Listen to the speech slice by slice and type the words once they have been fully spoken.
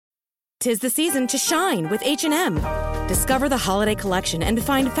'Tis the season to shine with H&M. Discover the holiday collection and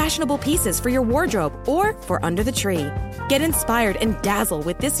find fashionable pieces for your wardrobe or for under the tree. Get inspired and dazzle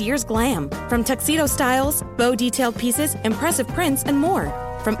with this year's glam. From tuxedo styles, bow detailed pieces, impressive prints, and more.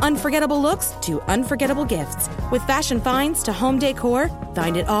 From unforgettable looks to unforgettable gifts. With fashion finds to home decor,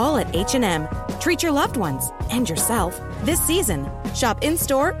 find it all at H&M. Treat your loved ones and yourself this season. Shop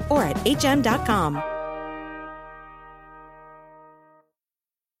in-store or at hm.com.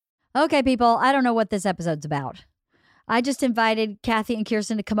 Okay, people, I don't know what this episode's about. I just invited Cathy and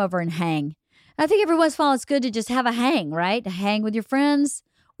Kirsten to come over and hang. I think every once in a while it's good to just have a hang, right? To hang with your friends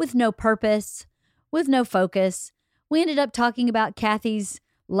with no purpose, with no focus. We ended up talking about Cathy's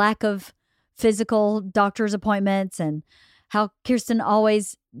lack of physical doctor's appointments and how Kirsten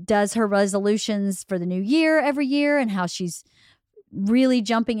always does her resolutions for the new year every year and how she's really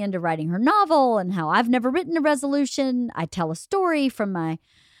jumping into writing her novel and how I've never written a resolution. I tell a story from my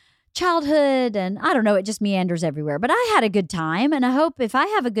childhood and I don't know, it just meanders everywhere. But I had a good time and I hope if I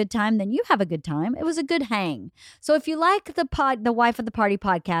have a good time, then you have a good time. It was a good hang. So if you like the Wife of the Party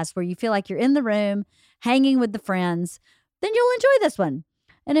podcast where you feel like you're in the room hanging with the friends, then you'll enjoy this one.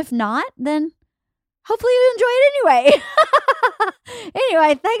 And if not, then hopefully you enjoy it anyway.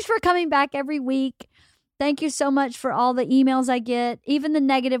 Anyway, thanks for coming back every week. Thank you so much for all the emails I get, even the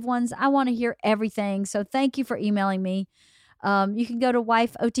negative ones. I want to hear everything. So thank you for emailing me. You can go to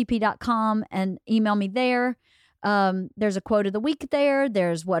wifeotp.com and email me there. There's a quote of the week there.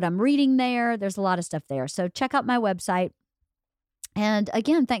 There's what I'm reading there. There's a lot of stuff there. So check out my website. And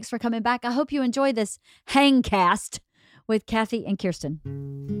again, thanks for coming back. I hope you enjoy this hangcast with Cathy and Kirsten.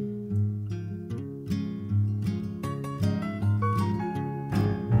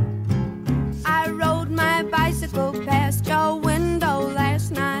 I rode my bicycle past your window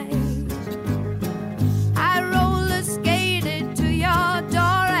last night. I roller skated to your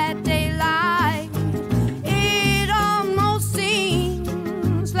door at daylight. It almost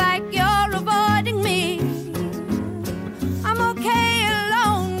seems like you're avoiding me. I'm okay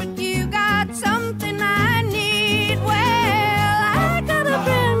alone, but you got something I need. Well, I got a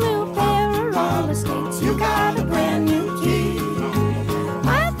brand new pair of roller skates. You got a brand new key.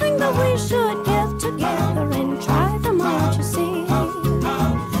 I think that we should get together and try them out, you see.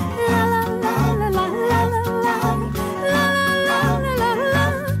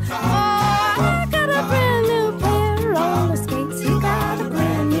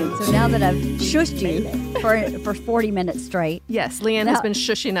 That I've shushed you for 40 minutes straight. Yes, Leanne has been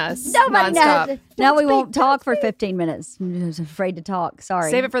shushing us nonstop. Now we won't talk don't for 15 minutes. I'm just afraid to talk.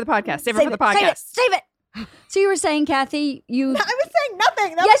 Sorry. Save it for the podcast. Save it for the podcast. Save it. So you were saying, Cathy, you... I was saying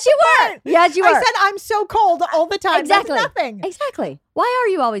nothing. Yes, you were. Yes, you were. I said I'm so cold all the time. Exactly. That's nothing. Exactly. Why are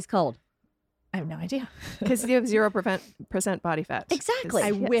you always cold? I have no idea. Because you have 0% body fat. Exactly.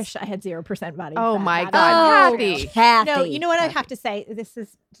 I wish I had 0% body fat. Oh my Not God, at all. Cathy. Cathy. No, you know what I have to say? This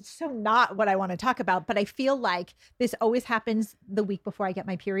is so not what I want to talk about, but I feel like this always happens the week before I get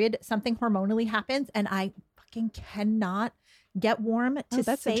my period. Something hormonally happens and I fucking cannot get warm to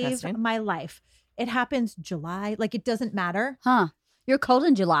save my life. It happens July. Like it doesn't matter. Huh. You're cold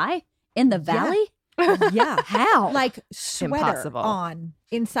in July? In the valley? Yeah. How? Like sweater Impossible. on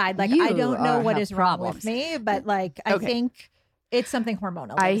inside. Like You I don't know what have is wrong problems. with me, but like I think it's something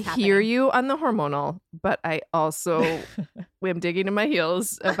hormonal. I that's hear happening. you on the hormonal, but I also am digging in my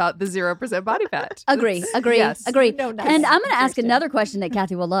heels about the 0% body fat. Agree. Yes. Agree. No, nice. And I'm going to ask Kirsten. another question that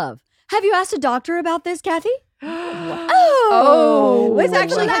Cathy will love. Have you asked a doctor about this, Cathy? Oh, This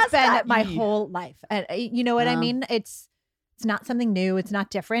actually Well, has that's been my whole life. And you know what I mean? It's not something new. It's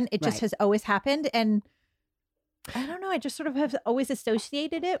not different. It just Right. has always happened. And I don't know. I just sort of have always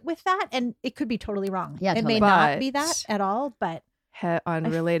associated it with that. And it could be totally wrong. Yeah, It may totally. not be But- that at all, but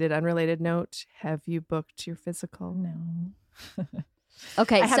Unrelated note. Have you booked your physical? no.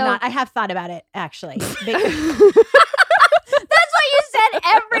 Okay, I have so not. I have thought about it, actually. that's what you said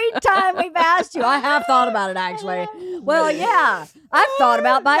every time we've asked you. I have thought about it, actually. Well, yeah, I've thought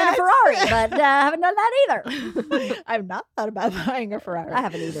about buying a Ferrari, but I haven't done that either. I've not thought about buying a Ferrari. I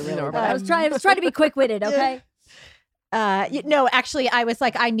haven't either, really. Nor But have I was trying to be quick-witted, okay? No, actually, I was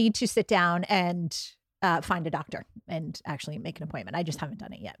like, I need to sit down and find a doctor and actually make an appointment. I just haven't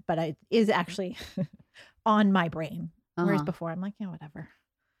done it yet, but it is actually on my brain. Whereas before, I'm like, yeah, whatever.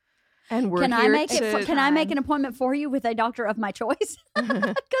 And we're Can I here make to... it? Can I make an appointment for you with a doctor of my choice?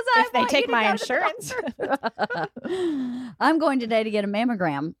 Because If they take my insurance. I'm going today to get a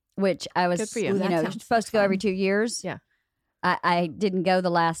mammogram, which I was, Good for you. Ooh, that you're sounds supposed to go every fun. 2 years. Yeah. I didn't go the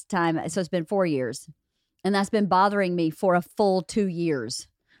last time, so it's been 4 years, and that's been bothering me for a full 2 years.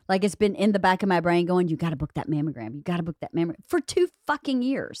 Like it's been in the back of my brain going, you got to book that mammogram. You got to book that mammogram for 2 fucking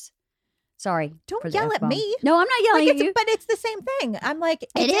years. Sorry. Don't for the yell at F-bomb. me. No, I'm not yelling Like at you. but it's the same thing. I'm like,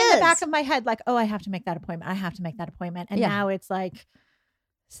 it's It in is. the back of my head, like, oh, I have to make that appointment. I have to make that appointment. And Yeah. now it's like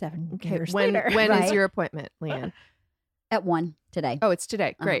 7 Okay, years when later. is Right. your appointment, Leanne? At 1 today. Oh, it's today.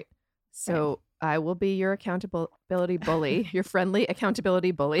 Uh-huh. Great. So I will be your accountability bully, your friendly accountability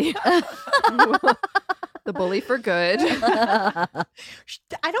bully. The bully for good.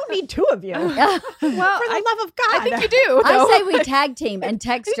 I don't need 2 of you. Well, For the love of God. I think you do. I though. say we tag team and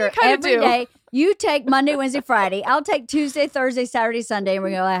text her kinda every do. day. You take Monday, Wednesday, Friday. I'll take Tuesday, Thursday, Saturday, Sunday. And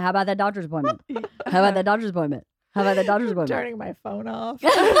we go, how about that doctor's appointment? How about that doctor's appointment? How about that doctor's appointment? turning my phone off.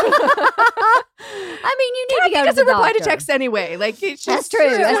 I mean, you need to go to the doesn't reply to doctor. text anyway. Like it's That's just, true.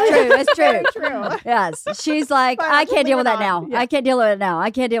 That's true. That's true. True. Yes. She's like, Fine, I I'll just can't deal leave with it that now. on. Yeah. I can't deal with it now.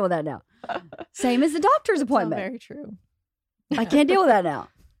 I can't deal with that now. Same as the doctor's It's all appointment. very true. I can't deal with that now.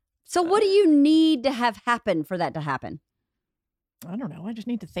 So what do you need to have happen for that to happen? I don't know. I just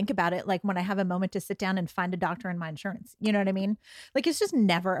need to think about it. Like when I have a moment to sit down and find a doctor in my insurance. You know what I mean? Like it's just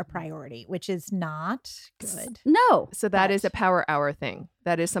never a priority, which is not good. No. So that is a But- power hour thing.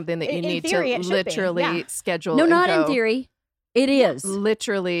 That is something that you In need theory, to it should be, literally yeah. schedule. No, and not in go. theory. It is.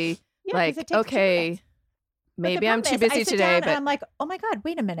 Literally, 'cause it like, takes 2 okay, minutes. But the maybe I'm problem too is, I busy sit today, down but and I'm like, oh my God,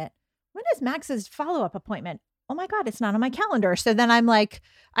 wait a minute. When is Max's follow-up appointment? Oh my God, it's not on my calendar. So then I'm like,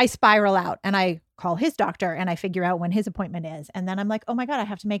 I spiral out and I call his doctor and I figure out when his appointment is. And then I'm like, oh my God, I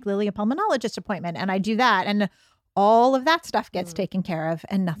have to make Lily a pulmonologist appointment. And I do that. And all of that stuff gets taken care of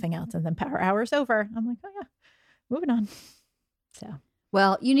and nothing else. And then power hour's over. I'm like, oh yeah, moving on. So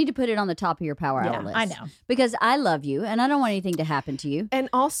Well, you need to put it on the top of your power hour list. I know. Because I love you and I don't want anything to happen to you. and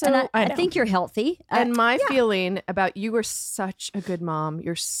also, And I know. think you're healthy. and my feeling about you are such a good mom.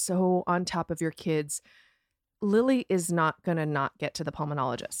 You're so on top of your kids. Lily is not going to not get to the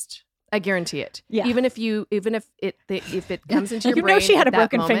pulmonologist. I guarantee it. Yeah. Even if it comes into your You brain, know, she had a at that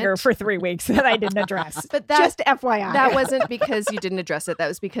broken finger moment- for 3 weeks that I didn't address. But that- just FYI. That wasn't because you didn't address it. That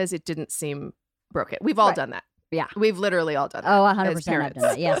was because it didn't seem broken. We've all Right. done that. Yeah. We've literally all done that. Oh, as 100% I've parents. done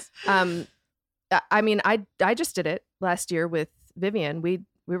that. Yes. I mean, I just did it last year with Vivian. We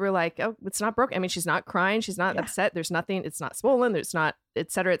were like, oh, it's not broken. I mean, she's not crying. She's not Yeah. upset. There's nothing. It's not swollen. There's not,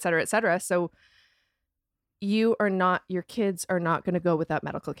 et cetera, et cetera, et cetera. So your kids are not going to go without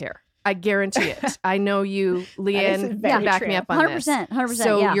medical care. I guarantee it. I know you, Leanne, very back me true. up on 100%. this. 100%.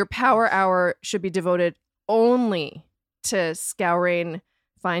 So yeah. your power hour should be devoted only to scouring,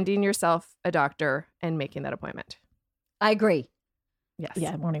 finding yourself a doctor, and making that appointment. I agree. Yes.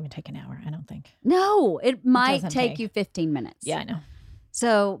 Yeah, it won't even take an hour, I don't think. No, it might doesn't take take. you 15 minutes. Yeah, I know.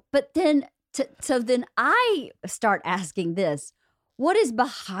 So, but then, so then I start asking this: what is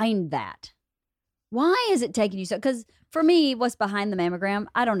behind that? Why is it taking you so? Because for me, what's behind the mammogram?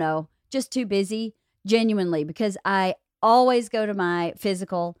 I don't know. Just too busy, genuinely, because I always go to my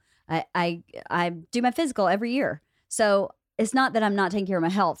physical. I do my physical every year. So it's not that I'm not taking care of my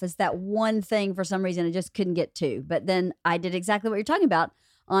health. It's that one thing for some reason I just couldn't get to. But then I did exactly what you're talking about.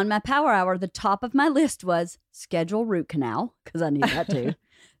 On my power hour, the top of my list was schedule root canal, because I need that too.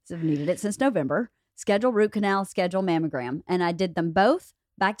 So I've needed it since November. Schedule root canal, schedule mammogram. And I did them both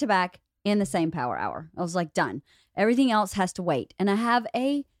back to back in the same power hour. I was like, done. Everything else has to wait. And I have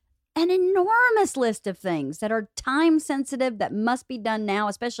an enormous list of things that are time sensitive that must be done now,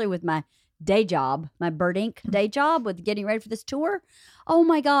 especially with my day job, my Bird Inc. day job with getting ready for this tour. Oh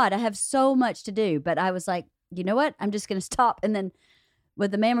my God, I have so much to do. But I was like, you know what? I'm just going to stop. And then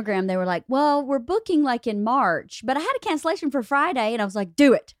with the mammogram, they were like, well, we're booking like in March, but I had a cancellation for Friday. And I was like,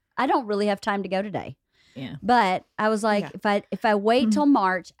 do it. I don't really have time to go today. Yeah. But I was like, Yeah. if I wait till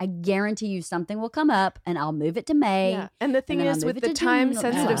March, I guarantee you something will come up and I'll move it to May. Yeah. And the thing then I'll is, move with it the to June, time July.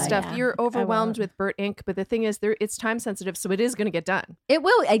 sensitive Oh, stuff, yeah. you're I overwhelmed won't. with Bird Inc. But the thing is, it's time sensitive, so it is going to get done. It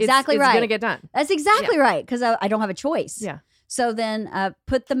will. Exactly it's right. going to get done. That's exactly right. Because I don't have a choice. Yeah. So then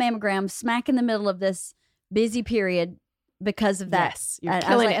put the mammogram smack in the middle of this busy period because of that. Yes, you're I was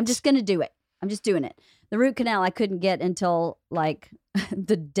killing like, it. I'm just going to do it. I'm just doing it. The root canal I couldn't get until like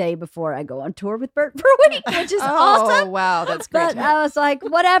the day before I go on tour with Bert for a week, which is awesome. Oh wow, that's great. But I was like,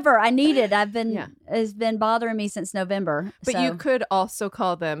 whatever. I need it. Yeah. It's been bothering me since November. But so you could also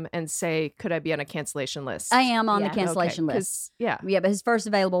call them and say, "Could I be on a cancellation list?" I am on Yeah. the cancellation Okay, list. 'cause, Yeah, Yeah, but his first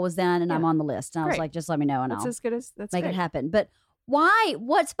available was then, and I'm Yeah. on the list. And I was Great. like, just let me know, and that's I'll as good as that's make great. it happen. But why?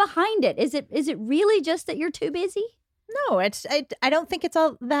 What's behind it? Is it really just that you're too busy? No, I don't think it's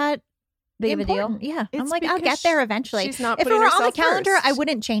all that Big of a deal? important. Yeah. I'm It's like, I'll because get there eventually. she's not If it putting were on the herself calendar, I first.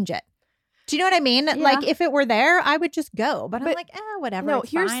 wouldn't change it. Do you know what I mean? Like if it were there, I would just go. But I'm But- like, whatever. No,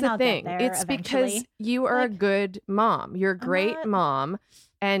 it's here's fine, the I'll get thing. there It's because eventually. you are a Like, good mom. You're a great not- mom,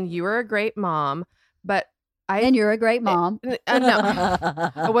 and you are a great mom. But And you're a great mom. No,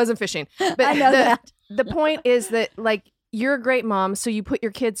 I wasn't fishing. But I know that. The point is that, like, you're a great mom, so you put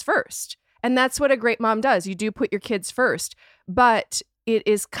your kids first. And that's what a great mom does. You do put your kids first. But it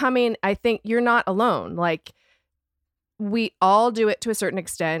is coming, I think you're not alone. Like, we all do it to a certain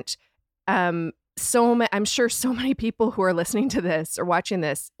extent. I'm sure so many people who are listening to this or watching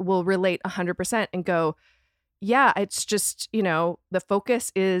this will relate 100% and go, yeah, it's just, the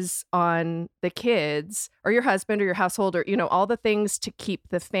focus is on the kids or your husband or your household or, all the things to keep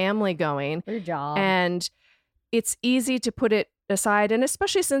the family going. Your job. And it's easy to put it aside. And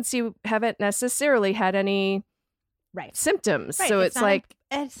especially since you haven't necessarily had any symptoms. Right. So it's like,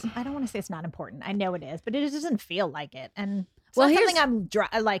 I don't want to say it's not important. I know it is, but it just doesn't feel like it. And it's Well, not here's- something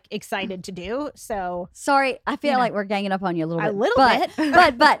I'm like excited to do. So Sorry, I feel like we're ganging up on you a little bit. A little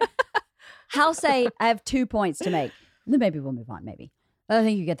bit. But I have 2 points to make. Then maybe we'll move on, maybe. I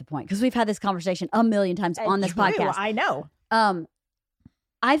think you get the point because we've had this conversation a million times on this True, podcast. I know.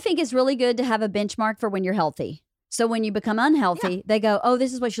 I think it's really good to have a benchmark for when you're healthy. So when you become unhealthy, they go, oh,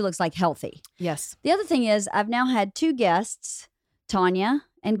 this is what she looks like healthy. yes. The other thing is I've now had 2 guests, Tanya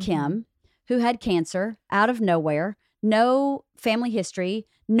and Kim, who had cancer out of nowhere, no family history,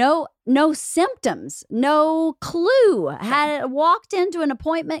 no symptoms, no clue. Had walked into an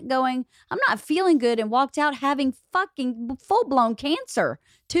appointment going, I'm not feeling good, and walked out having fucking full-blown cancer.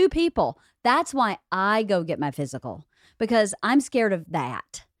 2 people. That's why I go get my physical, because I'm scared of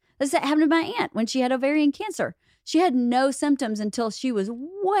that. This happened to my aunt when she had ovarian cancer. She had no symptoms until she was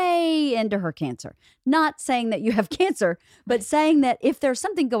way into her cancer. Not saying that you have cancer, but saying that if there's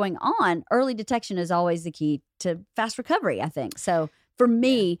something going on, early detection is always the key to fast recovery, I think. So for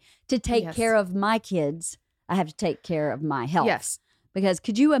me to take care of my kids, I have to take care of my health. Yes. Because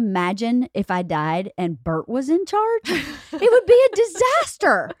could you imagine if I died and Bert was in charge? It would be a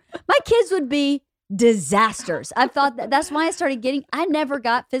disaster. My kids would be disasters. I thought that's why I started I never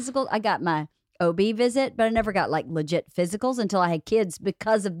got physical. I got my OB visit, but I never got like legit physicals until I had kids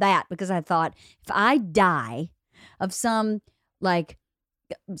because of that. Because I thought if I die of something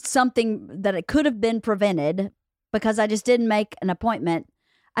that it could have been prevented because I just didn't make an appointment,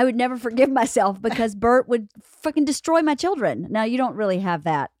 I would never forgive myself because Bert would fucking destroy my children. Now, you don't really have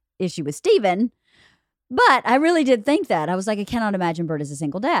that issue with Steven, but I really did think that. I was like, I cannot imagine Bert as a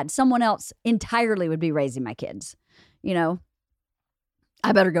single dad. Someone else entirely would be raising my kids.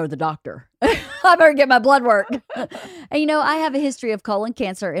 I better go to the doctor. I better get my blood work. And, I have a history of colon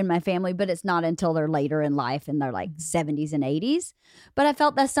cancer in my family, but it's not until they're later in life in their like 70s and 80s. But I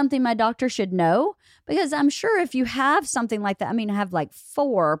felt that's something my doctor should know because I'm sure if you have something like that, I have like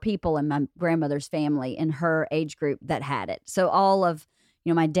 4 people in my grandmother's family in her age group that had it. So all of,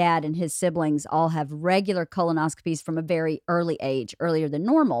 my dad and his siblings all have regular colonoscopies from a very early age, earlier than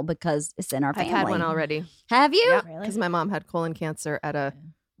normal because it's in our family. I've had one already. Have you? Yeah, Really? because my mom had colon cancer at a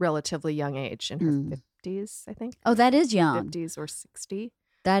relatively young age in her 50s, I think. Oh, that is young. 50s or 60.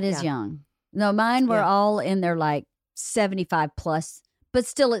 That is young. No, mine were all in their like 75 plus, but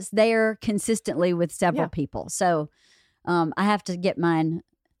still it's there consistently with several people. So I have to get mine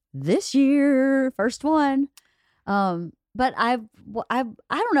this year, first one. But I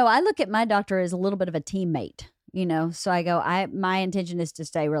don't know. I look at my doctor as a little bit of a teammate, so I go, my intention is to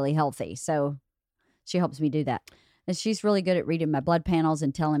stay really healthy. So she helps me do that. And she's really good at reading my blood panels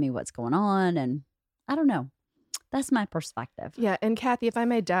and telling me what's going on. And I don't know. That's my perspective. Yeah. And Cathy, if I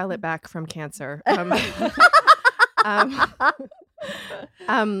may dial it back from cancer, I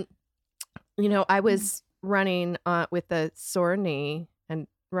was running with a sore knee and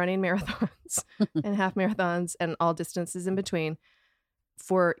running marathons and half marathons and all distances in between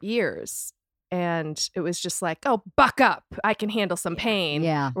for years. And it was just like, oh, buck up. I can handle some pain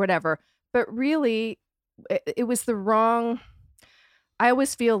or whatever. But really, it was the wrong. I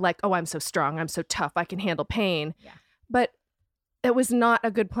always feel like, oh, I'm so strong. I'm so tough. I can handle pain. Yeah. But it was not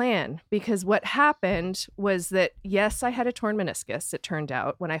a good plan because what happened was that, yes, I had a torn meniscus, it turned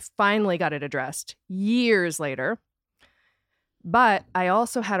out, when I finally got it addressed years later. But I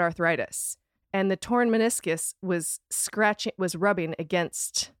also had arthritis, and the torn meniscus was rubbing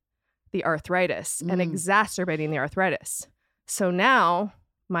against the arthritis and exacerbating the arthritis. So now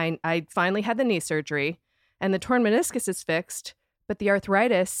I finally had the knee surgery, and the torn meniscus is fixed, but the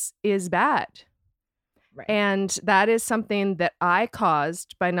arthritis is bad. Right. And that is something that I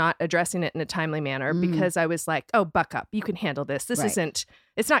caused by not addressing it in a timely manner because I was like, oh, buck up. You can handle this. This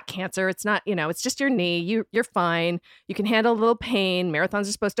it's not cancer. It's not, it's just your knee. You're fine. You can handle a little pain. Marathons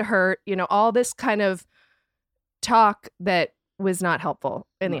are supposed to hurt. All this kind of talk that was not helpful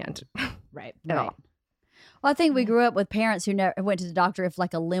in the end. Right. At all. Well, I think we grew up with parents who never went to the doctor if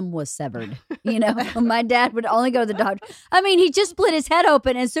like a limb was severed. You know, my dad would only go to the doctor. I mean, he just split his head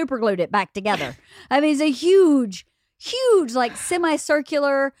open and super glued it back together. I mean, it's a huge, like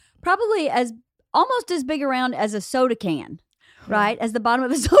semicircular, probably almost as big around as a soda can, right? As the bottom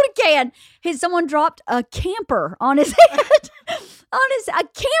of a soda can. Someone dropped a camper on his head, a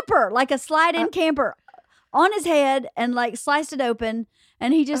camper, like a slide-in camper on his head and like sliced it open.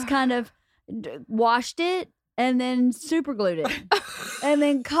 And he just kind of washed it and then super glued it and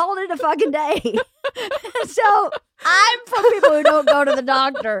then called it a fucking day. So I'm from people who don't go to the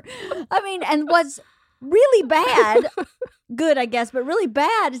doctor. I mean, and what's really bad, good, I guess, but really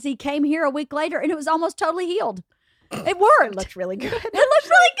bad is he came here a week later and it was almost totally healed. It worked. It looked really good. It looked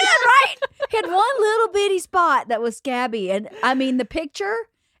really good, right? He had one little bitty spot that was scabby. And I mean, the picture,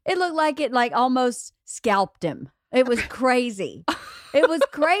 it looked like it like almost scalped him. It was crazy. It was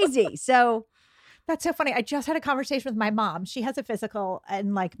crazy. So that's so funny. I just had a conversation with my mom. She has a physical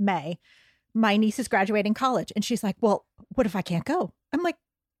in like May. My niece is graduating college and she's like, well, what if I can't go? I'm like,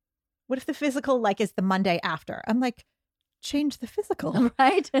 what if the physical like is the Monday after? I'm like, change the physical.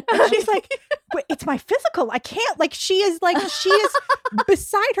 Right. And she's like, but it's my physical. I can't. Like she is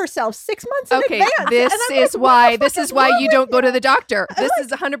beside herself 6 months in advance. This is why you don't go to the doctor. This is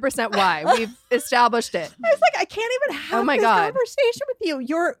 100% why. We've established it. I was like, I can't even have this conversation with you.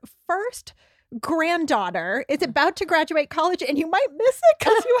 Your first granddaughter is about to graduate college and you might miss it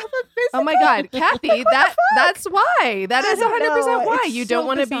because you have a physical. Oh my God, Kathy, that's why. That is 100% why you don't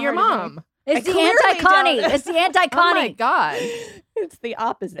want to be your mom. It's the anti-Connie. It's the anti-Connie. Oh my God. It's the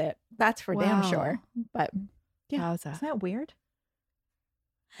opposite. That's for damn Wow. sure. But yeah, Wowza. isn't that weird?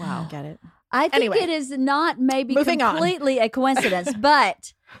 I Wow. don't get it. I think Anyway. it is not maybe Moving on. completely a coincidence,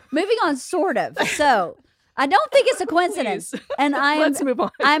 but moving on sort of. So I don't think it's a coincidence. Please. And Let's move on.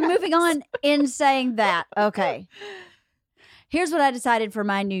 I'm moving on in saying that. Okay. Here's what I decided for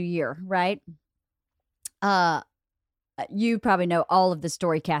my new year, right? You probably know all of the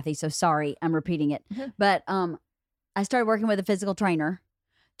story, Kathy, so sorry I'm repeating it. Mm-hmm. But I started working with a physical trainer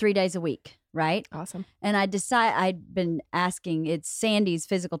 3 days a week, right? Awesome. And I'd been asking, it's Sandy's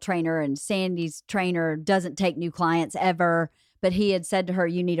physical trainer, and Sandy's trainer doesn't take new clients ever. But he had said to her,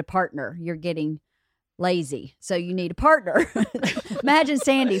 you need a partner. You're getting lazy, so you need a partner. Imagine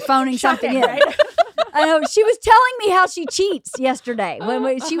Sandy phoning something in. Right? I know. She was telling me how she cheats yesterday.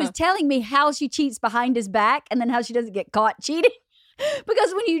 When she was telling me how she cheats behind his back and then how she doesn't get caught cheating.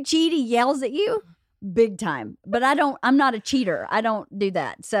 Because when you cheat, he yells at you big time. But I'm not a cheater. I don't do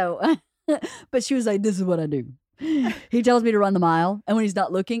that. So, but she was like, this is what I do. He tells me to run the mile. And when he's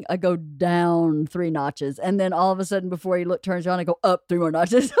not looking, I go down 3 notches. And then all of a sudden, before he turns around, I go up 3 more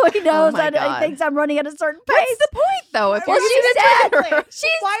notches. So he knows my he God. thinks I'm running at a certain pace. What's the point, though? If Well, you're she using said, a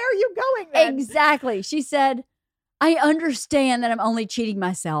Why are you going then? Exactly. She said, I understand that I'm only cheating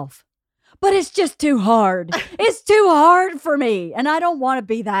myself, but it's just too hard. It's too hard for me. And I don't want to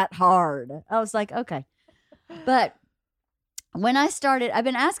be that hard. I was like, okay. But when I started, I've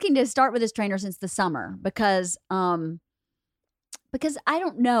been asking to start with this trainer since the summer because I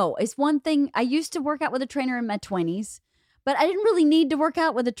don't know. It's one thing. I used to work out with a trainer in my 20s, but I didn't really need to work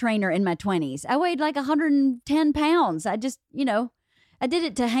out with a trainer in my 20s. I weighed like 110 pounds. I just, I did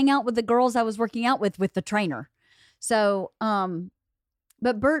it to hang out with the girls I was working out with the trainer. So,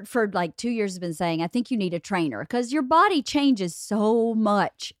 but Bert for like 2 years has been saying, I think you need a trainer because your body changes so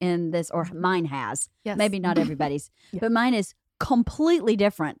much in this, or mine has. Yes. Maybe not everybody's, Yeah. but mine is completely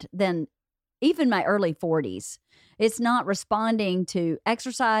different than even my early 40s. It's not responding to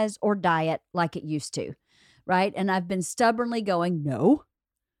exercise or diet like it used to, right? And I've been stubbornly going, no,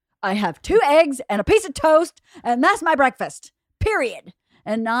 I have 2 eggs and a piece of toast, and that's my breakfast, period.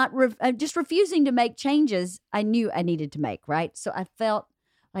 And not just refusing to make changes I knew I needed to make, right? So I felt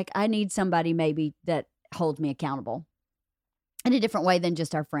like I need somebody maybe that holds me accountable in a different way than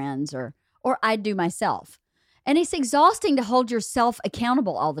just our friends or I do myself. And it's exhausting to hold yourself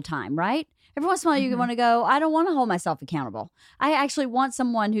accountable all the time, right? Every once in a while you want to go, I don't want to hold myself accountable. I actually want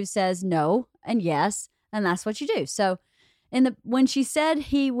someone who says no and yes, and that's what you do. So when she said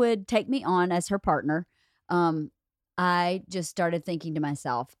he would take me on as her partner, I just started thinking to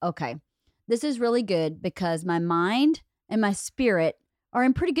myself, okay, this is really good because my mind and my spirit are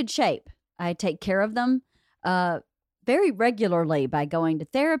in pretty good shape. I take care of them very regularly by going to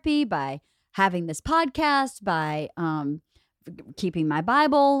therapy, by having this podcast, by keeping my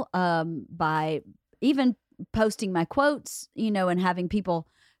Bible, by even posting my quotes, and having people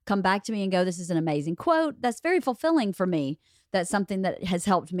come back to me and go, this is an amazing quote. That's very fulfilling for me. That's something that has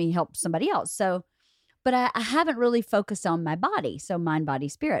helped me help somebody else. So, but I haven't really focused on my body. So mind, body,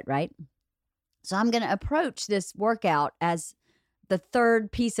 spirit, right? So I'm going to approach this workout as the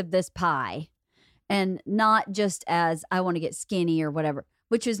third piece of this pie and not just as I want to get skinny or whatever,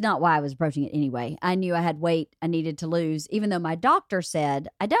 which is not why I was approaching it anyway. I knew I had weight I needed to lose, even though my doctor said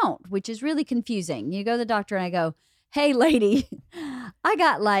I don't, which is really confusing. You go to the doctor and I go, hey, lady, I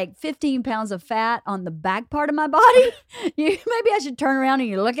got like 15 pounds of fat on the back part of my body. Maybe I should turn around and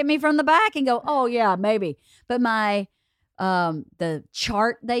you look at me from the back and go, oh, yeah, maybe. But the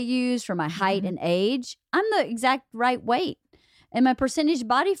chart they use for my height and age, I'm the exact right weight. And my percentage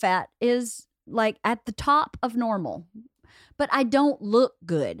body fat is like at the top of normal. But I don't look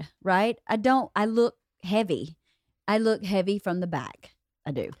good, right? I look heavy. I look heavy from the back.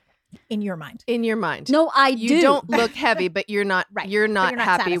 I do. In your mind. In your mind. No, You don't look heavy, but you're not Right. you're But not you're not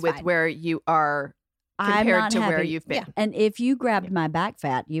happy with satisfied. where you are I'm compared not to where happy. you've been. Yeah. And if you grabbed my back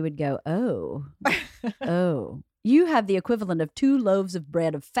fat, you would go, oh, you have the equivalent of 2 loaves of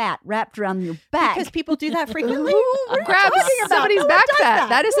bread of fat wrapped around your back. Because people do that frequently. Grab somebody's No one back does fat.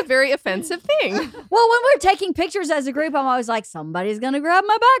 That is a very offensive thing. Well, when we're taking pictures as a group, I'm always like, somebody's going to grab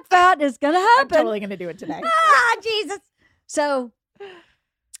my back fat. It's going to I'm happen. totally going to do it today. Ah, Jesus. So,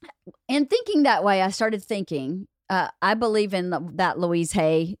 in thinking that way, I started thinking, I believe in that Louise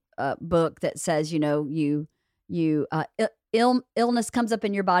Hay book that says, illness comes up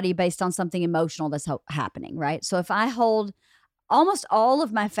in your body based on something emotional that's happening, right? So if I hold, almost all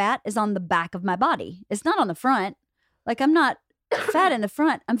of my fat is on the back of my body. It's not on the front. Like I'm not fat in the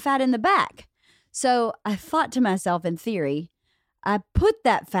front. I'm fat in the back. So I thought to myself, in theory, I put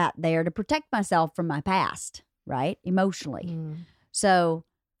that fat there to protect myself from my past, right? Emotionally. So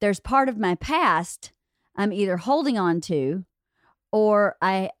there's part of my past I'm either holding on to or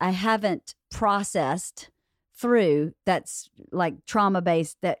I haven't processed through that's like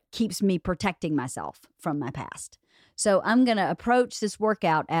trauma-based that keeps me protecting myself from my past. So I'm going to approach this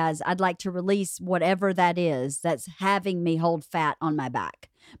workout as I'd like to release whatever that is that's having me hold fat on my back.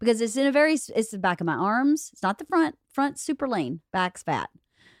 Because it's the back of my arms. It's not the front. Front's super lean. Back's fat.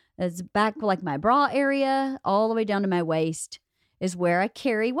 It's back like my bra area all the way down to my waist is where I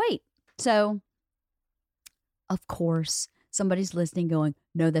carry weight. So, of course, somebody's listening going,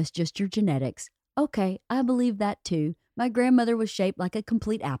 no, that's just your genetics. Okay, I believe that too. My grandmother was shaped like a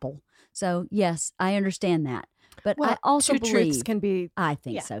complete apple. So, yes, I understand that. But I also two believe truths can be. I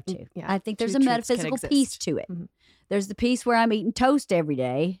think Yeah. so too. Yeah, I think there's two a truths can metaphysical exist. piece to it. Mhm. There's the piece where I'm eating toast every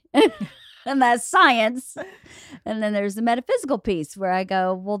day, and that's science. And then there's the metaphysical piece where I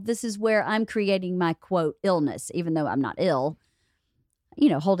go, well, this is where I'm creating my quote illness, even though I'm not ill,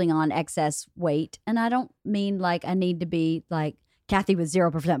 holding on excess weight. And I don't mean like I need to be like Cathy with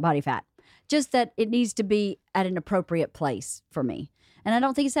 0% body fat, just that it needs to be at an appropriate place for me. And I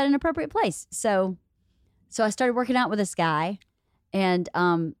don't think it's at an appropriate place. So I started working out with this guy, and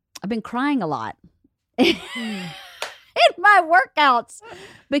I've been crying a lot in my workouts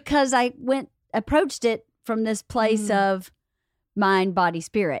because I approached it from this place of mind, body,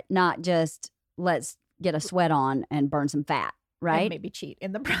 spirit, not just let's get a sweat on and burn some fat, right? And maybe cheat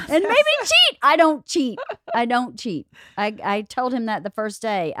in the process. And maybe cheat. I don't cheat. I don't cheat. I told him that the first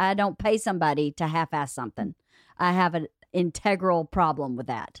day. I don't pay somebody to half-ass something. I have an integral problem with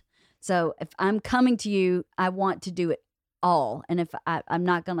that. So if I'm coming to you, I want to do it all. And if I'm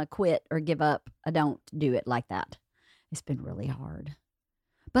not going to quit or give up, I don't do it like that. It's been really hard.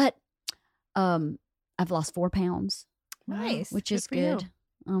 But I've lost 4 pounds, Nice. which Good is for you. good.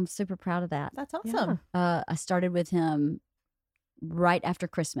 I'm super proud of that. That's awesome. I started with him right after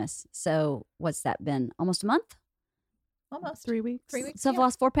Christmas. So what's that been? Almost a month? Almost 3 weeks. 3 weeks. So I've yeah.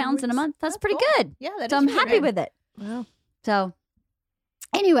 lost 4 pounds in a weeks. month. That's pretty cool. good. Yeah, that So is I'm pretty happy good. with it. Wow. So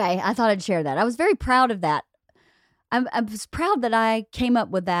anyway, I thought I'd share that. I was very proud of that. I was proud that I came up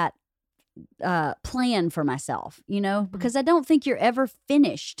with that plan for myself, because I don't think you're ever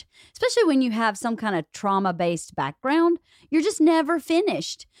finished, especially when you have some kind of trauma-based background. You're just never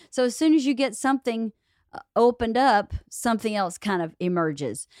finished. So as soon as you get something opened up, something else kind of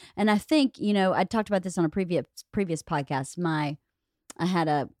emerges. And I think, I talked about this on a previous podcast.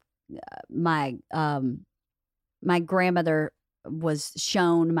 My grandmother was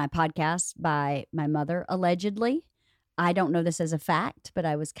shown my podcast by my mother, allegedly. I don't know this as a fact, but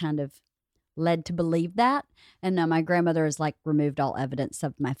I was kind of led to believe that. And now my grandmother has removed all evidence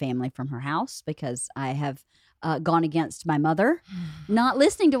of my family from her house because I have gone against my mother, not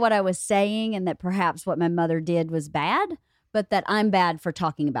listening to what I was saying and that perhaps what my mother did was bad, but that I'm bad for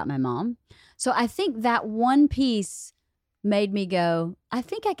talking about my mom. So I think that one piece made me go, I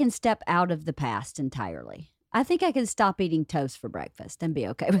think I can step out of the past entirely. I think I can stop eating toast for breakfast and be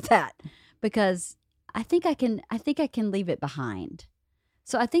okay with that because I think I can leave it behind.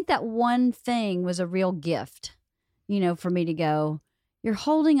 So I think that one thing was a real gift, for me to go, you're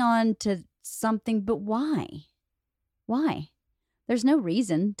holding on to something, but why? Why? There's no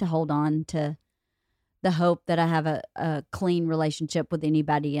reason to hold on to the hope that I have a clean relationship with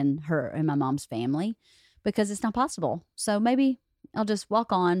anybody in her and my mom's family, because it's not possible. So maybe I'll just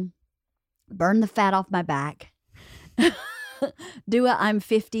walk on, burn the fat off my back, do a I'm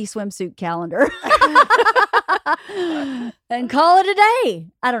 50 swimsuit calendar, and call it a day.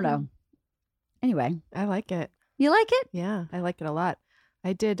 I don't know. Anyway. I like it. You like it? Yeah, I like it a lot.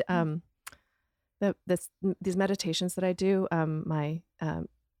 I did these meditations that I do. My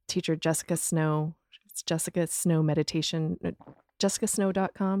teacher, Jessica Snow, it's Jessica Snow Meditation,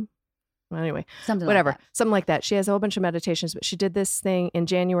 jessicasnow.com. Well, anyway, something like that. She has a whole bunch of meditations, but she did this thing in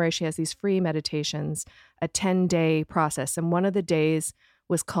January. She has these free meditations, a 10-day process. And one of the days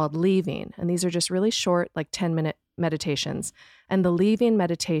was called Leaving. And these are just really short, like 10-minute meditations. And the Leaving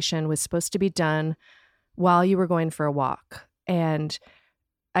meditation was supposed to be done while you were going for a walk. And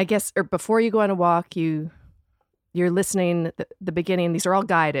I guess, or before you go on a walk, you're listening, the beginning, these are all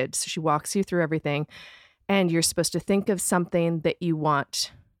guided. So she walks you through everything. And you're supposed to think of something that you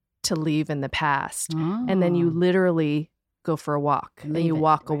want to leave in the past. Oh. And then you literally go for a walk and you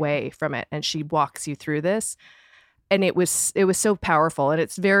walk away from it. And she walks you through this. And it was so powerful. And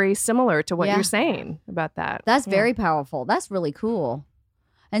it's very similar to what you're saying about that. That's very powerful. That's really cool.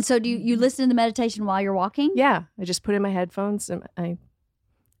 And so do you listen to the meditation while you're walking? Yeah. I just put in my headphones and my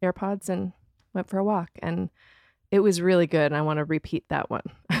AirPods and went for a walk. And it was really good. And I want to repeat that one.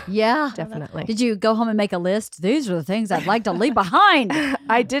 Yeah. Definitely. Did you go home and make a list? These are the things I'd like to leave behind.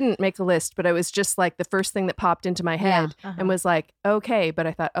 I didn't make a list, but it was just like the first thing that popped into my head and was like, okay. But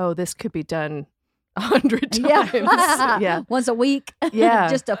I thought, oh, this could be done 100 times. Yeah. Once a week. Yeah.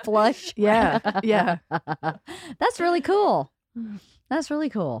 Just a flush. Yeah. Yeah. That's really cool. That's really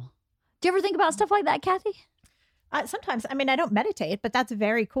cool. Do you ever think about stuff like that, Cathy? Sometimes. I mean, I don't meditate, but that's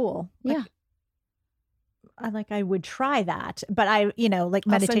very cool. Yeah. I would try that, but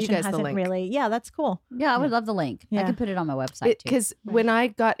meditation hasn't really. Yeah, that's cool. Yeah, I would love the link. Yeah. I can put it on my website too. Because when I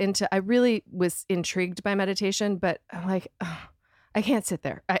got into, I really was intrigued by meditation, but I'm like, I can't sit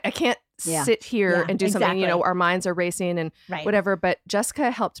there. I can't sit here and do something. Our minds are racing and whatever. But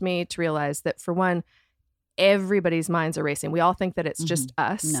Jessica helped me to realize that, for one, everybody's minds are racing. We all think that it's just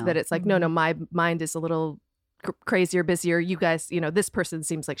us. No. That it's like, no, my mind is a little crazier, busier. You guys, this person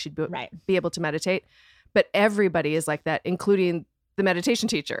seems like she'd be able to meditate. But everybody is like that, including the meditation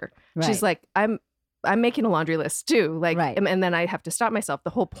teacher. Right. She's like, I'm making a laundry list too. Like, and then I have to stop myself.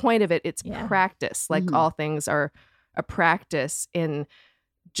 The whole point of it, it's practice. Like all things are a practice in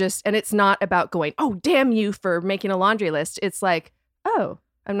just, and it's not about going, oh, damn you for making a laundry list. It's like, oh,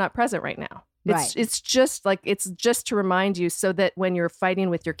 I'm not present right now. It's just like, it's just to remind you so that when you're fighting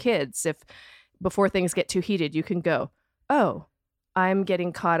with your kids, if before things get too heated, you can go, oh, I'm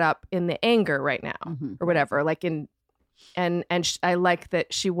getting caught up in the anger right now or whatever. Like I like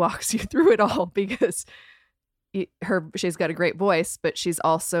that she walks you through it all because she's got a great voice, but she's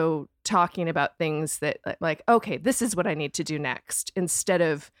also talking about things that like, okay, this is what I need to do next, instead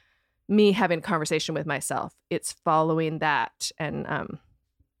of me having a conversation with myself. It's following that. And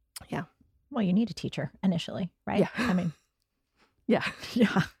yeah. Well, you need a teacher initially, right? Yeah. I mean, yeah.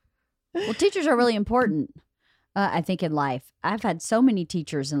 Yeah. Well, teachers are really important. I think in life, I've had so many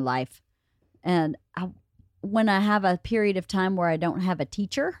teachers in life, and when I have a period of time where I don't have a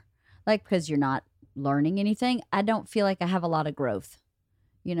teacher, like because you're not learning anything, I don't feel like I have a lot of growth.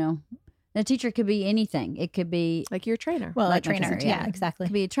 A teacher could be anything. It could be like your trainer. Well, like a trainer, yeah, exactly. It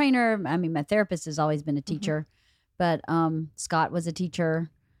could be a trainer. I mean, my therapist has always been a teacher, but Scott was a teacher.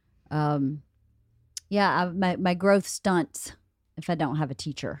 My growth stunts if I don't have a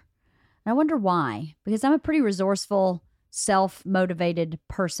teacher. And I wonder why, because I'm a pretty resourceful, self-motivated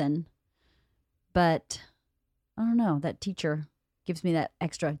person, but I don't know, that teacher gives me that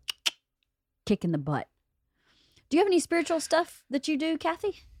extra kick in the butt. Do you have any spiritual stuff that you do,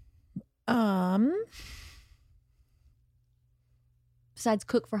 Cathy? Besides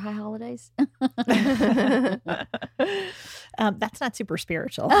cook for high holidays? That's not super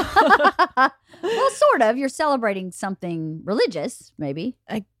spiritual. Well, sort of. You're celebrating something religious, maybe.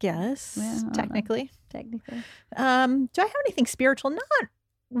 I guess. Well, technically. Technically. Do I have anything spiritual? Not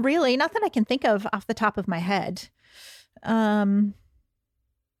really. Not that I can think of off the top of my head. I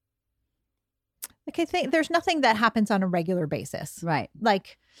think there's nothing that happens on a regular basis. Right.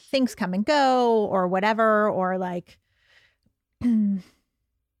 Like things come and go or whatever, or like, yeah,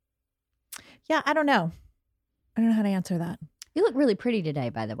 I don't know. I don't know how to answer that. You look really pretty today,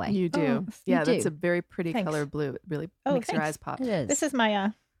 by the way. You do. Oh, Yeah, you that's do. a very pretty Thanks. color blue. It really Oh, makes your thanks. eyes pop. It is. This is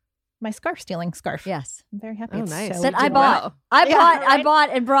my my scarf stealing scarf. Yes. I'm very happy. Oh, It's nice. so That I did bought. well. I Yeah, bought. I right? bought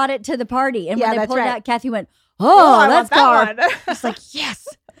and brought it to the party. And Yeah, when they that's pulled it right. out, Kathy went, I "Oh, want that's that scarf." one. It's like, yes,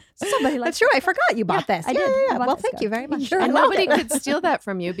 somebody likes. That's true. I forgot you bought this. I Yeah, did. yeah, I yeah. bought Well, that thank you scarf. very much. Sure. I And loved nobody it. could steal that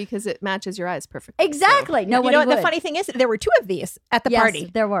from you because it matches your eyes perfectly. Exactly. You Nobody know what? would. The funny thing is, there were 2 of these at the Yes, party.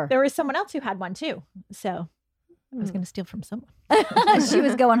 there were. There was someone else who had one too. So I was going to steal from someone. She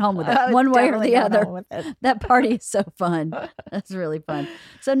was going home with it, I was one way or definitely the going other. home with it. That party is so fun. That's really fun.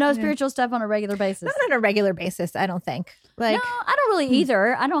 So no Yeah. spiritual stuff on a regular basis. Not on a regular basis, I don't think. Like, No, I don't really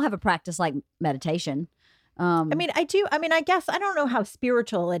either. I don't have a practice like meditation. I mean, I do. I mean, I guess I don't know how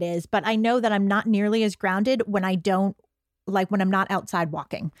spiritual it is, but I know that I'm not nearly as grounded when I don't, like when I'm not outside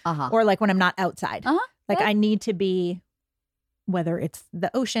walking Uh-huh. or like when I'm not outside. Uh-huh. Like Yeah. I need to be, whether it's the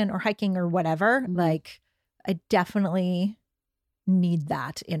ocean or hiking or whatever, Mhm. like I definitely need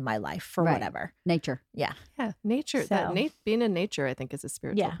that in my life for Right. whatever. Nature. Yeah, nature. So- Being in nature, I think, is a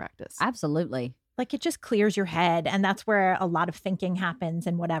spiritual Yeah. practice. Absolutely. Like it just clears your head. And that's where a lot of thinking happens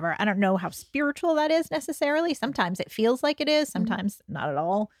and whatever. I don't know how spiritual that is necessarily. Sometimes it feels like it is, sometimes not at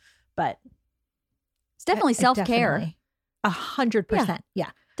all. But It's definitely self-care. definitely 100%.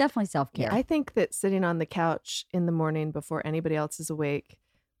 Yeah. Definitely self-care. Yeah, I think that sitting on the couch in the morning before anybody else is awake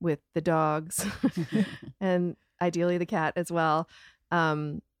with the dogs and ideally the cat as well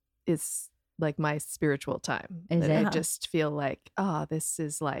is like my spiritual time. Is That it? I just feel like, this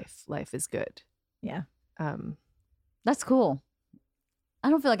is life. Life is good. Yeah. That's cool. I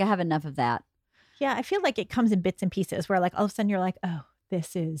don't feel like I have enough of that. Yeah. I feel like it comes in bits and pieces where like all of a sudden you're like, oh,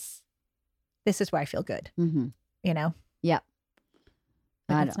 this is where I feel good, Mm-hmm. you know? Yep.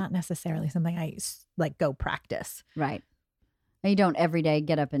 But I it's not necessarily something I like go practice. Right. And you don't every day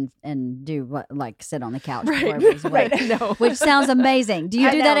get up and do what, like sit on the couch Right. before everybody's awake, Right. No. which sounds amazing. Do you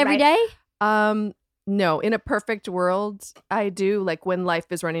I do know, that every right? day? No, in a perfect world, I do. Like when life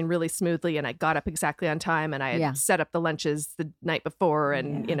is running really smoothly and I got up exactly on time and I had Yeah. set up the lunches the night before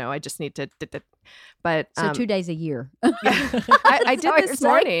and, Yeah. I just need to. But So 2 days a year. I Is did that what you're this saying?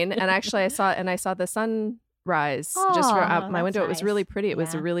 morning, and actually I saw the sunrise just from out Oh, my that's window. It was really nice. pretty. It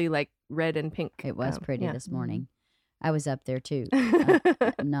was Yeah. really like red and pink. It was pretty yeah. this morning. I was up there too,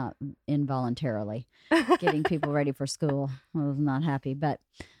 not involuntarily, getting people ready for school. I was not happy, but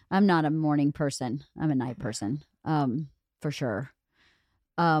I'm not a morning person. I'm a night person, for sure.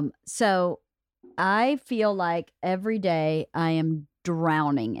 So I feel like every day I am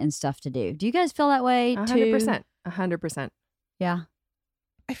drowning in stuff to do. Do you guys feel that way too? 100%. 100%. Yeah.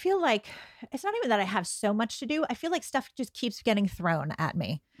 I feel like it's not even that I have so much to do. I feel like stuff just keeps getting thrown at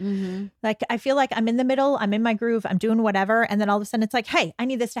me. Mm-hmm. Like I feel like I'm in the middle, I'm in my groove, I'm doing whatever. And then all of a sudden it's like, hey, I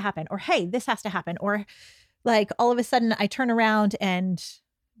need this to happen. Or hey, this has to happen. Or like all of a sudden I turn around and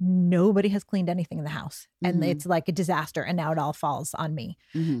nobody has cleaned anything in the house. And Mhm. it's like a disaster. And now it all falls on me.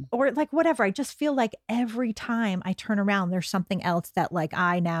 Mm-hmm. Or like whatever. I just feel like every time I turn around, there's something else that like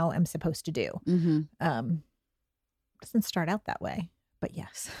I now am supposed to do. Mm-hmm. Doesn't start out that way, but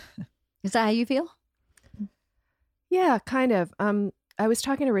yes. Is that how you feel? Yeah, kind of. I was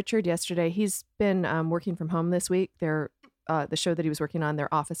talking to Richard yesterday. He's been working from home this week. The show that he was working on,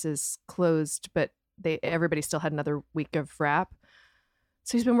 their office is closed, but everybody still had another week of wrap.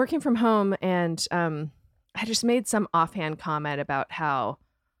 So he's been working from home, and I just made some offhand comment about how,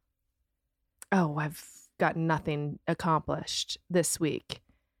 I've gotten nothing accomplished this week.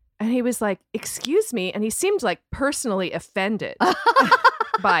 And he was like, excuse me. And he seemed like personally offended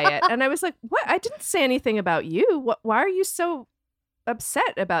by it. And I was like, what? I didn't say anything about you. Why are you so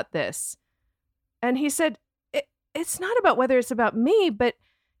upset about this? And he said, it's not about whether it's about me, but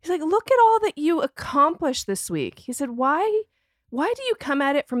he's like, look at all that you accomplished this week. He said, why do you come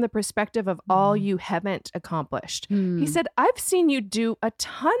at it from the perspective of all you haven't accomplished? He said, I've seen you do a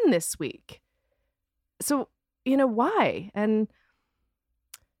ton this week. So, why? And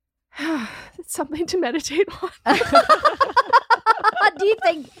it's something to meditate on. Do you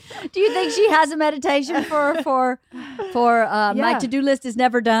think she has a meditation for my Yeah. to-do list is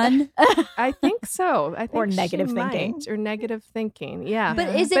never done? I think so. I think Or negative she thinking. might. Or negative thinking. Yeah.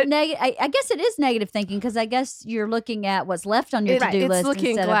 But is it negative? I guess it is negative thinking because I guess you're looking at what's left on your to-do It's list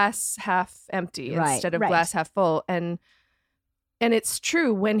looking instead glass half empty Right. instead of Right. glass half full. And it's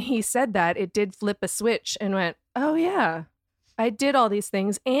true. When he said that, it did flip a switch and went, oh yeah, I did all these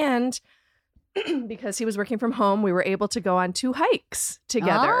things. And because he was working from home, we were able to go on 2 hikes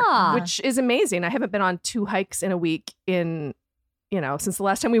together, Ah. which is amazing. I haven't been on 2 hikes in a week since the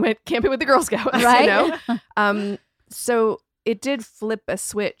last time we went camping with the Girl Scouts, Right. So it did flip a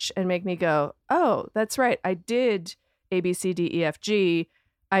switch and make me go, oh, that's right. I did A, B, C, D, E, F, G.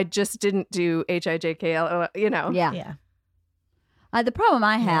 I just didn't do H, I, J, K, L, O, Yeah. Yeah. The problem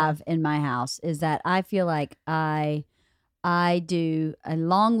I have in my house is that I feel like I do a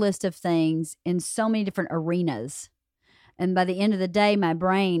long list of things in so many different arenas. And by the end of the day, my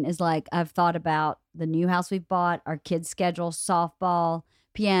brain is like, I've thought about the new house we've bought, our kids' schedule, softball,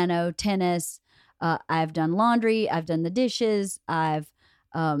 piano, tennis. I've done laundry. I've done the dishes. I've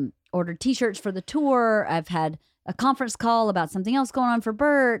ordered T-shirts for the tour. I've had a conference call about something else going on for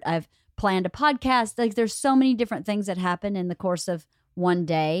Bert. I've planned a podcast. Like, there's so many different things that happen in the course of one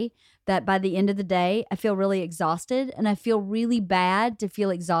day that by the end of the day, I feel really exhausted, and I feel really bad to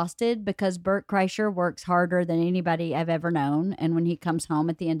feel exhausted because Bert Kreischer works harder than anybody I've ever known. And when he comes home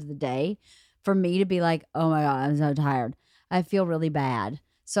at the end of the day, for me to be like, oh my God, I'm so tired, I feel really bad.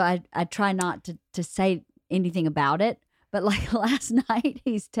 So I try not to say anything about it. But like last night,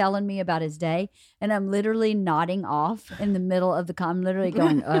 he's telling me about his day, and I'm literally nodding off in the middle of the I'm literally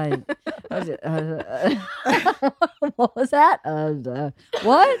going, what was that?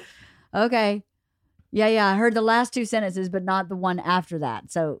 What? Okay. Yeah, I heard the last two sentences, but not the one after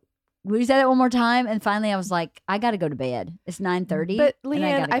that. So will you say that one more time? And finally, I was like, I got to go to bed. It's 9:30. But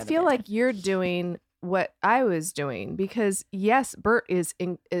Leanne, I feel like you're doing what I was doing because, yes, Bert is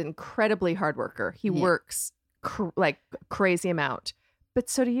an incredibly hard worker. He works like crazy amount, but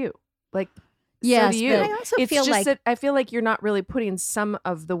so do you. Like, yes, so do you. But I also it's feel just like that I feel like you're not really putting some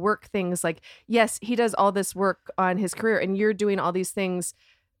of the work things. Like, yes, he does all this work on his career, and you're doing all these things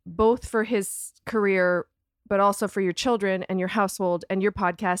both for his career, but also for your children and your household and your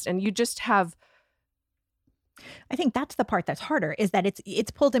podcast. And you just have. I think that's the part that's harder, is that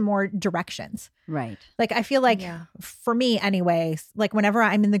it's pulled in more directions. Right. Like, I feel like for me anyways, like whenever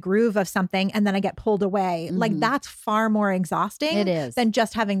I'm in the groove of something and then I get pulled away, like that's far more exhausting It is. than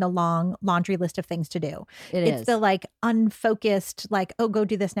just having the long laundry list of things to do. It's is. the like unfocused, like, oh, go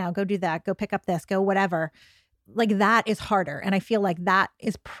do this now, go do that, go pick up this, go whatever. Like, that is harder. And I feel like that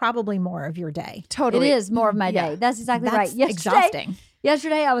is probably more of your day. Totally. It is more of my day. That's exactly right. Exhausting.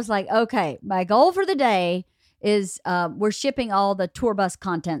 Yesterday, I was like, okay, my goal for the day is we're shipping all the tour bus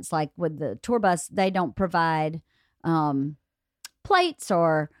contents. Like with the tour bus, they don't provide plates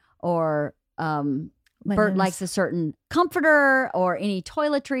or Bert likes a certain comforter or any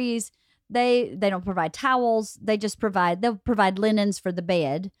toiletries. They don't provide towels. They'll provide linens for the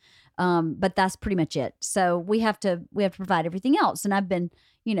bed. But that's pretty much it. So we have to provide everything else. And I've been,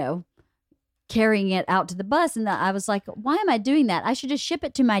 carrying it out to the bus. And I was like, why am I doing that? I should just ship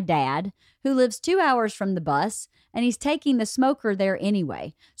it to my dad, who lives 2 hours from the bus, and he's taking the smoker there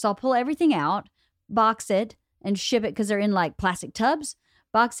anyway. So I'll pull everything out, box it, and ship it, because they're in like plastic tubs,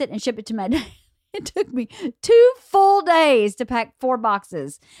 box it and ship it to my dad. It took me 2 full days to pack 4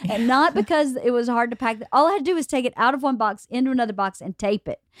 boxes. And not because it was hard to pack. All I had to do was take it out of one box into another box and tape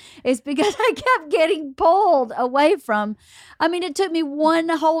it. It's because I kept getting pulled away from. It took me 1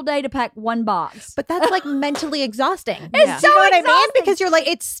 whole day to pack 1 box. But that's like mentally exhausting. It's so you know what I mean? exhausting. Because you're like,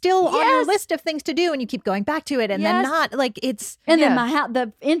 it's still on your list of things to do, and you keep going back to it, and then not like it's. And then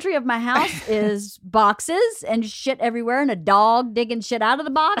the entry of my house is boxes and shit everywhere, and a dog digging shit out of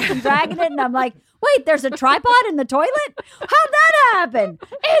the box and dragging it, and I'm like, wait, there's a tripod in the toilet? How'd that happen?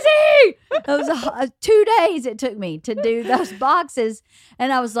 Izzy! It was 2 days it took me to do those boxes.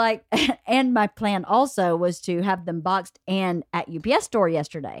 And I was like, and my plan also was to have them boxed and at UPS store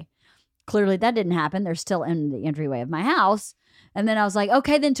yesterday. Clearly that didn't happen. They're still in the entryway of my house. And then I was like,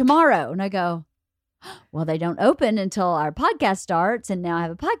 okay, then tomorrow. And I go, well, they don't open until our podcast starts. And now I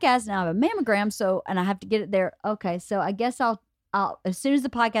have a podcast, now I have a mammogram. So, and I have to get it there. Okay. So I guess I'll as soon as the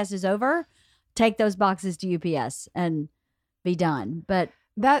podcast is over, take those boxes to UPS and be done. But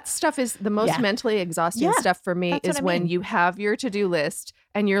that stuff is the most mentally exhausting stuff for me, is when you have your to-do list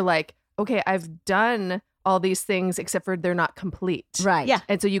and you're like, okay, I've done all these things except for they're not complete. Right. Yeah.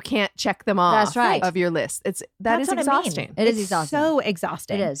 And so you can't check them off That's right. of your list. That's what exhausting. I mean. It is It's exhausting. so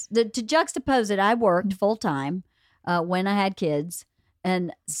exhausting. It is. To juxtapose it, I worked full time when I had kids.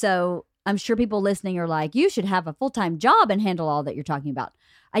 And so I'm sure people listening are like, you should have a full-time job and handle all that you're talking about.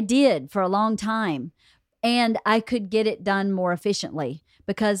 I did for a long time. And I could get it done more efficiently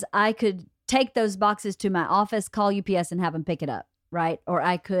because I could take those boxes to my office, call UPS, and have them pick it up, right? Or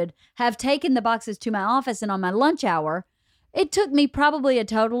I could have taken the boxes to my office, and on my lunch hour, it took me probably a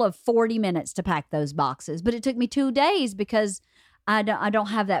total of 40 minutes to pack those boxes. But it took me 2 days because I don't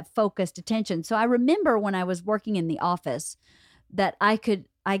have that focused attention. So I remember when I was working in the office that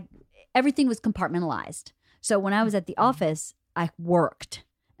everything was compartmentalized. So when I was at the office, I worked.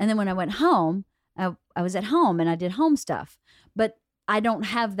 And then when I went home, I was at home and I did home stuff. But I don't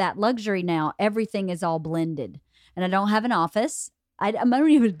have that luxury now. Everything is all blended. and I don't have an office. I don't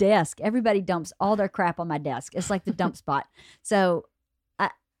even have a desk. Everybody dumps all their crap on my desk. It's like the dump spot. So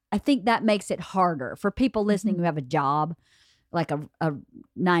I think that makes it harder for people listening who have a job, like a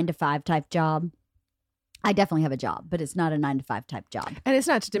 9-to-5 type job. I definitely have a job, but it's not a 9-to-5 type job. And it's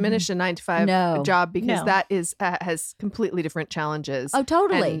not to diminish a 9-to-5 job, because No. that is has completely different challenges. Oh,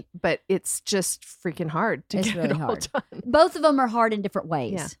 totally. But it's just freaking hard to It's get really it all hard. done. Both of them are hard in different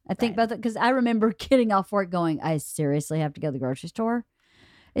ways. Yeah, I think both, because I remember getting off work going, I seriously have to go to the grocery store.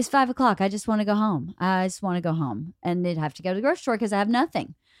 It's 5 o'clock. I just want to go home. I just want to go home. And they'd have to go to the grocery store because I have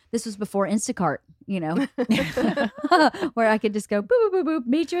nothing. This was before Instacart, where I could just go boop, boop, boop, boop,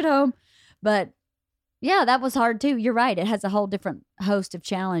 meet you at home. But yeah, that was hard too. You're right. It has a whole different host of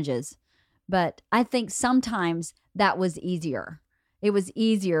challenges. But I think sometimes that was easier. It was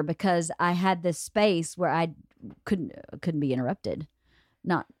easier because I had this space where I couldn't be interrupted.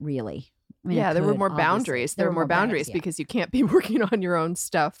 Not really. I mean, I There were could, more obviously. boundaries. There were more boundaries yeah. because you can't be working on your own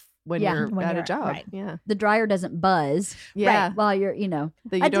stuff when Yeah. you're When at a you're- job. right. Yeah. The dryer doesn't buzz. Yeah. Right, while you're, That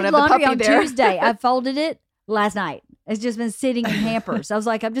you I don't did have the laundry puppy on there. Tuesday. I folded it last night. It's just been sitting in hampers. I was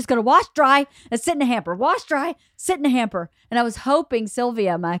like, I'm just going to wash, dry, and sit in a hamper. Wash, dry, sit in a hamper. And I was hoping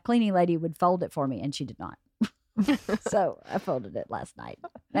Sylvia, my cleaning lady, would fold it for me, and she did not. So I folded it last night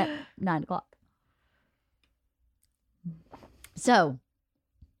at 9 o'clock. So,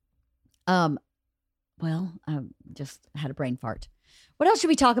 well, I just had a brain fart. What else should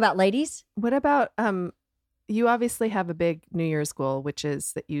we talk about, ladies? What about you obviously have a big New Year's goal, which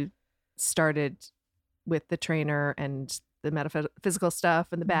is that you started with the trainer and the metaphysical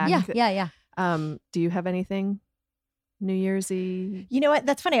stuff in the back. Yeah. Do you have anything New Year's-y? You know what?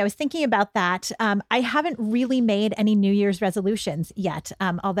 That's funny. I was thinking about that. I haven't really made any New Year's resolutions yet.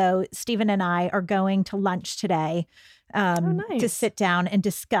 Although Stephen and I are going to lunch today to nice. sit down and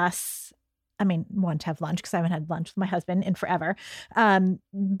discuss. I mean, one, to have lunch because I haven't had lunch with my husband in forever.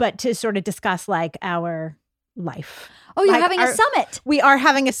 But to sort of discuss like our life. Oh, you're Like having a our- summit. We are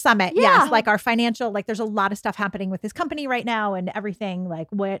having a summit. Yeah. Yes. Like our financial, like there's a lot of stuff happening with this company right now and everything. Like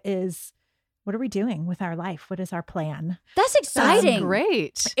what are we doing with our life? What is our plan? That's exciting. That's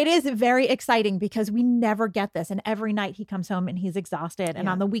great. It is very exciting because we never get this. And every night he comes home and he's exhausted. And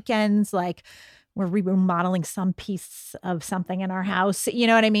Yeah. on the weekends, like we're remodeling some piece of something in our house. You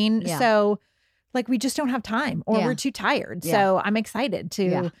know what I mean? Yeah. So like we just don't have time or Yeah. we're too tired. Yeah. So I'm excited to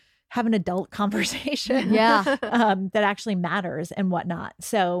Yeah. have an adult conversation Yeah. that actually matters and whatnot.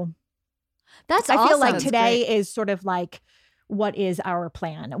 So That's I feel like That's today is sort of like, what is our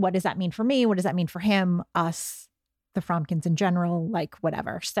plan? What does that mean for me? What does that mean for him, us, the Fromkins in general, like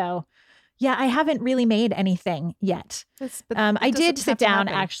whatever. So yeah, I haven't really made anything yet. I did sit down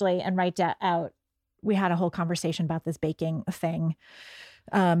actually and write out. We had a whole conversation about this baking thing.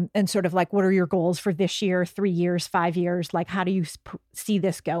 And sort of like, what are your goals for this year, 3 years, 5 years? Like, how do you see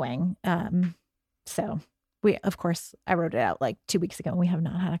this going? So of course, I wrote it out like 2 weeks ago and we have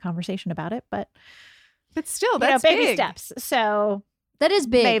not had a conversation about it, but still, you know, that's baby big. steps. So That is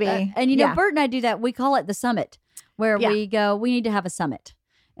big. Maybe. And Yeah. Bert and I do that. We call it the summit, where Yeah. we go, we need to have a summit.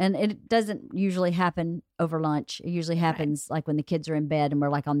 And it doesn't usually happen over lunch. It usually happens like when the kids are in bed and we're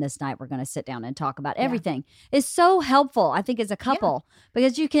like, on this night, we're going to sit down and talk about everything. It's so helpful, I think, as a couple,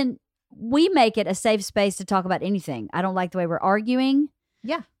 because we make it a safe space to talk about anything. I don't like the way we're arguing.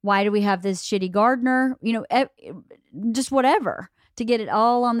 Yeah. Why do we have this shitty gardener? Just whatever, to get it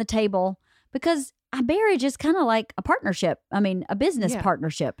all on the table, because a marriage is kind of like a partnership. I mean, a business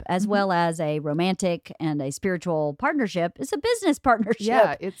partnership as well as a romantic and a spiritual partnership. It's a business partnership.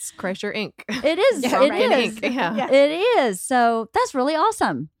 Yeah, it's Kreischer Inc. It is. Yeah, it right. is. Inc. Yeah. It is. So that's really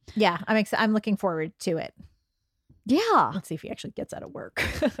awesome. yeah, I'm looking forward to it. Yeah, Let's see if he actually gets out of work.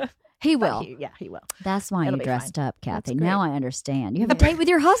 he But will. he will. That's why It'll you be dressed up, Kathy. That's Now great. I understand. You have a date with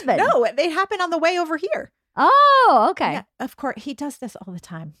your husband. No, they happen on the way over here. Oh, okay. Yeah, of course. He does this all the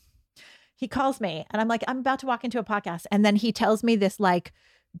time. He calls me and I'm like, I'm about to walk into a podcast. And then he tells me this like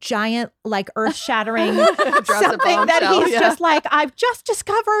giant, like earth shattering Drops a something that bombshell, he's yeah. just like, I've just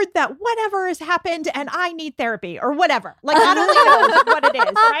discovered that whatever has happened and I need therapy or whatever. Like, I don't even know what it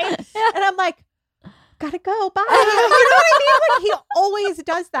is. Right. And I'm like, gotta go. Bye. You know what I mean? Like, he always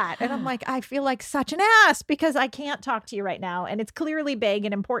does that. And I'm like, I feel like such an ass because I can't talk to you right now. And it's clearly big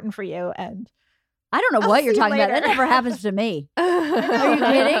and important for you. And I don't know I'll what you're see you talking about. That later. never happens to me. Are you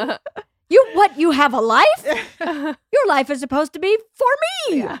kidding? You have a life? Your life is supposed to be for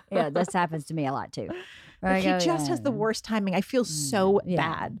me. Yeah, this happens to me a lot too. Where I he go, just has the worst timing. I feel so yeah.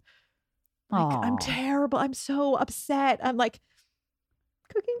 bad. Like, I'm Aw. terrible. I'm so upset. I'm like,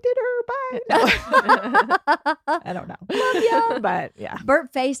 cooking dinner. Bye. No. Bert. I don't know. Love ya. But yeah.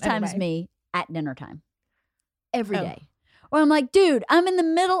 Bert FaceTimes Anyway. me at dinner time. every Oh. day. Or I'm like, dude, I'm in the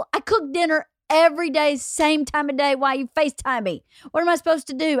middle. I cook dinner every day, same time of day. Why you FaceTime me? What am I supposed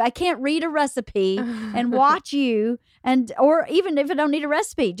to do? I can't read a recipe and watch you, or even if I don't need a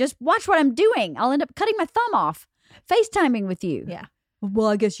recipe, just watch what I'm doing. I'll end up cutting my thumb off, FaceTiming with you. Yeah. Well,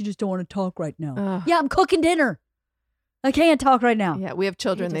 I guess you just don't want to talk right now. Ugh. Yeah, I'm cooking dinner. I can't talk right now. Yeah, we have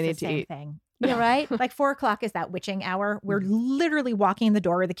children. They need to eat. Thing. Yeah, right? Like 4:00 is that witching hour. We're literally walking in the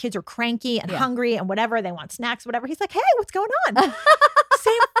door. The kids are cranky and hungry and whatever. They want snacks, whatever. He's like, hey, what's going on?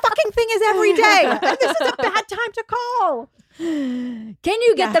 Same fucking thing as every day. And this is a bad time to call. Can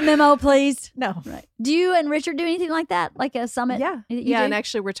you get the memo, please? No. Right. Do you and Richard do anything like that? Like a summit? Yeah. You Yeah. do? And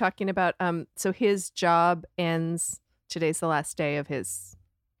actually, we're talking about so his job ends, today's the last day of his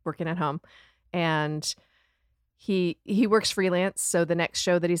working at home. And he works freelance. So the next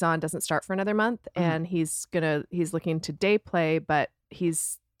show that he's on doesn't start for another month. And he's looking to day play, but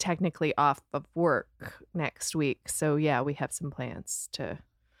he's technically off of work next week. So yeah, we have some plans to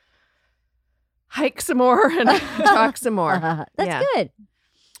hike some more and talk some more. That's good.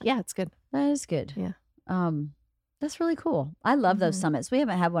 Yeah, it's good. That is good. Yeah. That's really cool. I love those summits. We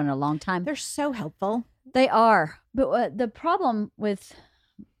haven't had one in a long time. They're so helpful. They are. But the problem with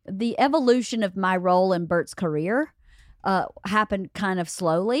the evolution of my role in Bert's career happened kind of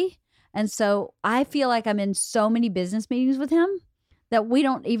slowly. And so I feel like I'm in so many business meetings with him that we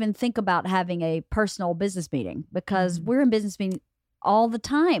don't even think about having a personal business meeting because we're in business meetings all the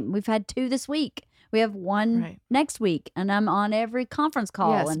time. We've had 2 this week. We have one next week, and I'm on every conference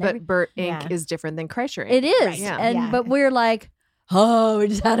call. Yes, and but Bert Inc. is different than Kreischer Inc. It is. Right. Yeah. But we're like, oh, we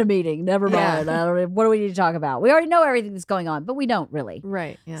just had a meeting. Never mind. What do we need to talk about? We already know everything that's going on, but we don't really.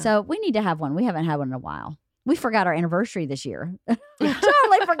 Right. Yeah. So we need to have one. We haven't had one in a while. We forgot our anniversary this year.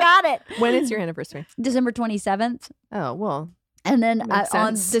 Totally forgot it. When is your anniversary? December 27th. Oh, well. And then Makes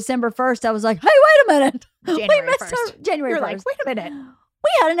on sense. December 1st, I was like, hey, wait a minute. January we missed 1st. January You're 1st. like, wait a minute. We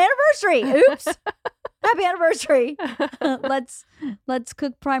had an anniversary. Oops. Happy anniversary. Let's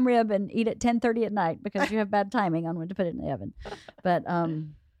cook prime rib and eat at 10:30 at night because you have bad timing on when to put it in the oven. But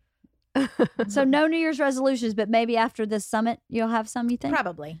so no New Year's resolutions, but maybe after this summit you'll have some, you think?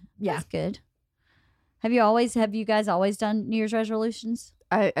 Probably. Yeah. That's good. Have you guys always done New Year's resolutions?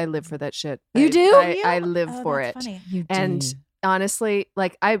 I live for that shit. You do? I live for it. Funny. You And honestly,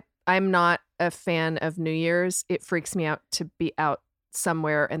 like I'm not a fan of New Year's. It freaks me out to be out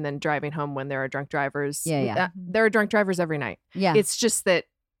somewhere and then driving home when there are drunk drivers. Yeah. There are drunk drivers every night. Yeah. It's just that,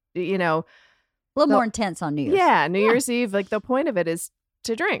 you know, a little more intense on New Year's. yeah, New Year's Eve, like the point of it is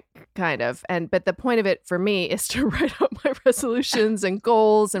to drink, kind of. But the point of it for me is to write up my resolutions and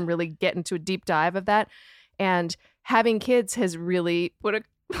goals and really get into a deep dive of that. And having kids has really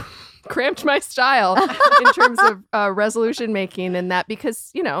cramped my style in terms of resolution making and that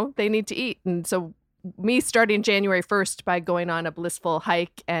because, you know, they need to eat. And so me starting January 1st by going on a blissful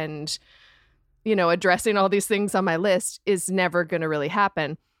hike and, you know, addressing all these things on my list is never going to really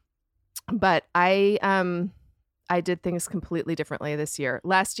happen. But I did things completely differently this year.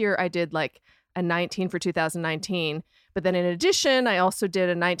 Last year, I did like a 19 for 2019. But then in addition, I also did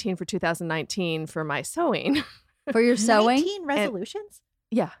a 19 for 2019 for my sewing. For your sewing? 19 resolutions?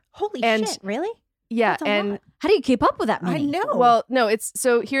 Yeah. Holy And- shit. Really? Yeah. That's a And lot. How do you keep up with that many? I know. well, no, it's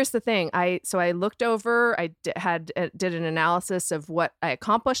so here's the thing. I looked over, I did an analysis of what I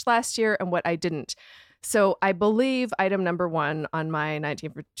accomplished last year and what I didn't. So I believe item number 1 on my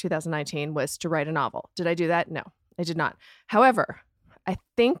 19 for 2019 was to write a novel. Did I do that? No, I did not. However, I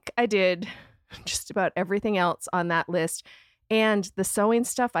think I did just about everything else on that list. And the sewing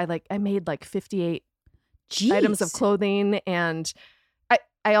stuff, I made like 58 items of Jeez. clothing. And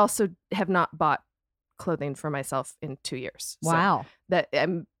I also have not bought clothing for myself in 2 years. So Wow. that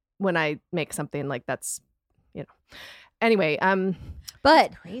when I make something like that's, you know, anyway,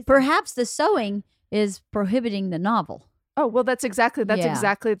 But Crazy. perhaps the sewing is prohibiting the novel. oh, well, that's exactly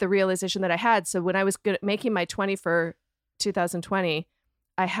Yeah. the realization that I had. So when I was making my 20 for 2020,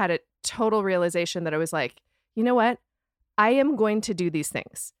 I had a total realization that I was like, you know what? I am going to do these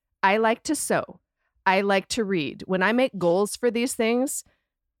things. I like to sew. I like to read. When I make goals for these things,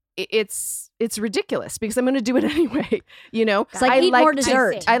 it's ridiculous because I'm going to do it anyway. You know, It's like I eat like more to-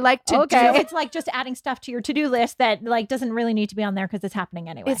 dessert. I like to Okay. So do. it's like just adding stuff to your to-do list that like doesn't really need to be on there because it's happening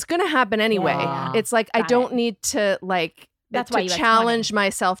anyway. It's going to happen anyway. Yeah. It's like I Got don't it. need to like That's to why you had challenge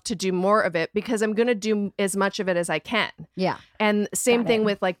myself to do more of it because I'm going to do as much of it as I can. Yeah. And same Got thing it.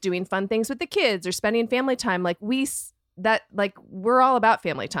 with like doing fun things with the kids or spending family time. Like we're all about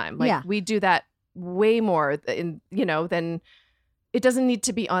family time. Like Yeah. we do that way more than it doesn't need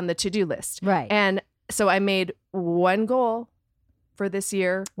to be on the to-do list. Right. And so I made one goal for this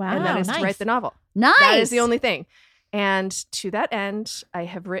year. Wow, And that is to nice. write the novel. Nice. That is the only thing. And to that end, I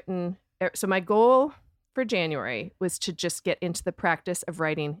have written. So my goal for January was to just get into the practice of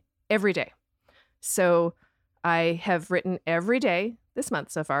writing every day. So I have written every day this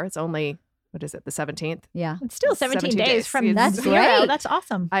month so far. It's only, what is it, the 17th? Yeah. It's still 17 days days. from That's zero. great. That's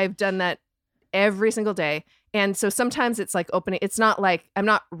awesome. I've done that every single day. And so sometimes it's like opening, it's not like I'm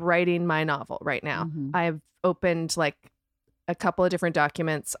not writing my novel right now. Mhm. I've opened like a couple of different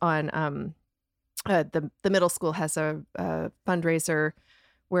documents on the middle school has a fundraiser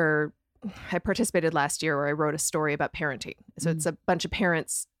where I participated last year where I wrote a story about parenting. So it's a bunch of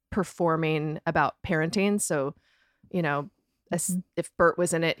parents performing about parenting. So, you know, if Bert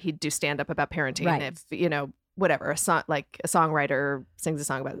was in it, he'd do stand up about parenting. Right. If, you know, whatever, a songwriter sings a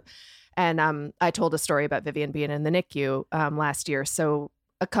song about it. And I told a story about Vivian being in the NICU last year. So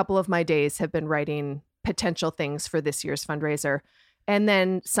a couple of my days have been writing potential things for this year's fundraiser. And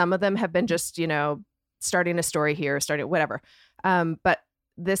then some of them have been just, you know, starting a story here, starting whatever. But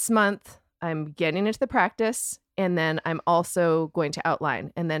this month I'm getting into the practice, and then I'm also going to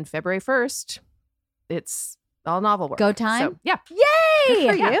outline. And then February 1st, it's all novel work. Go time? So, yeah. Yay!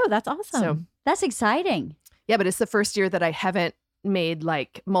 Good for you. That's awesome. So That's exciting. yeah, but it's the first year that I haven't made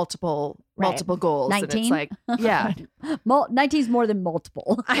like multiple goals. 19? And it's like, yeah. 19 is more than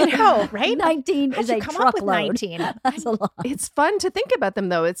multiple. I know, right? 19 How'd is you a come up with truckload. 19? That's a lot. It's fun to think about them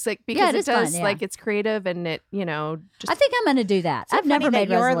though. It's like because it is it does fun, yeah. like it's creative and it, you know, just I think I'm going to do that. So I've never funny that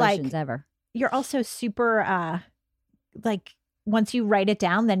made you're, resolutions like- ever. You're also super, like, once you write it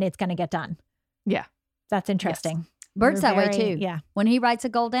down, then it's going to get done. Yeah. That's interesting. Bert's You're that way very- too. Yeah. When he writes a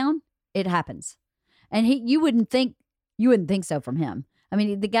goal down, it happens. And you wouldn't think so from him. I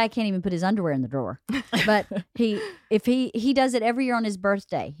mean, the guy can't even put his underwear in the drawer. But if he does it every year on his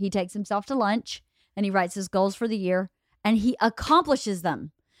birthday. He takes himself to lunch and he writes his goals for the year and he accomplishes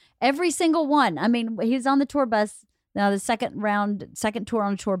them. Every single one. I mean, he was on the tour bus, now the second tour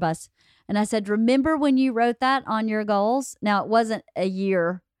on a tour bus. And I said, remember when you wrote that on your goals? Now, it wasn't a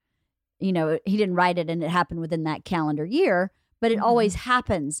year. You know, he didn't write it and it happened within that calendar year, but it always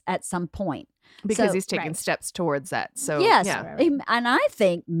happens at some point. because So- he's taking right. steps towards that. So Yes. yeah. And I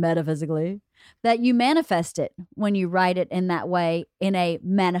think metaphysically that you manifest it when you write it in that way in a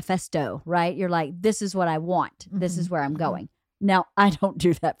manifesto, right? You're like, this is what I want. This is where I'm going. Now, I don't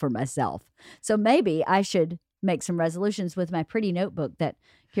do that for myself. So maybe I should make some resolutions with my pretty notebook that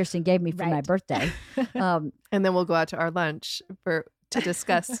Kirsten gave me for my Right. birthday. And then we'll go out to our lunch to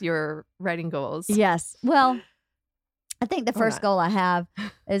discuss your writing goals. Yes. Well, I think the Or first not. goal I have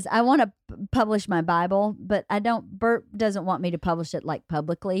is I want to publish my Bible, but Bert doesn't want me to publish it like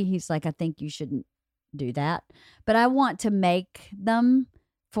publicly. He's like, I think you shouldn't do that. But I want to make them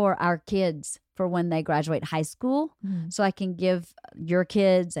for our kids for when they graduate high school. So I can give your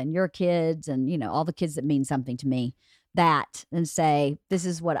kids and, you know, all the kids that mean something to me that and say, this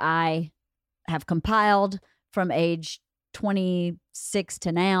is what I have compiled from age 26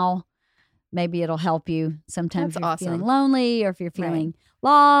 to now. Maybe it'll help you sometimes That's if you're awesome. feeling lonely or if you're feeling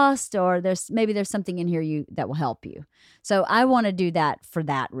lost or there's something in here that will help you. So I want to do that for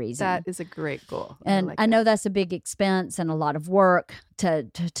that reason. That is a great goal. And like I know that. that's a big expense and a lot of work to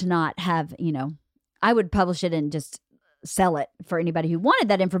not have, you know, I would publish it and just sell it for anybody who wanted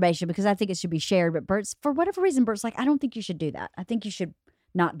that information because I think it should be shared. But Bert's, for whatever reason, Bert's like, I don't think you should do that. I think you should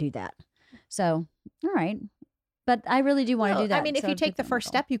not do that. So, all right. But I really do want to do that. I mean, if So you I'd take give the them a first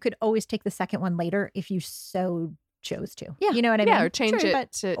goal. step, you could always take the second one later if you so chose to. Yeah. You know what I mean? Yeah, or change True, it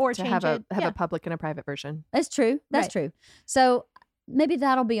but- to, or to have change a it, yeah. a public and a private version. That's true. That's Right. true. So maybe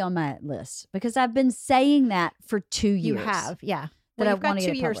that'll be on my list because I've been saying that for 2 years. You have, yeah. That Well, I you've got wanna get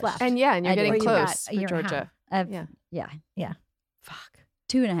 2 it years published. left. And yeah, and you're I do. getting Or you've got close a for year and a Georgia. I've- Yeah. Yeah. Fuck.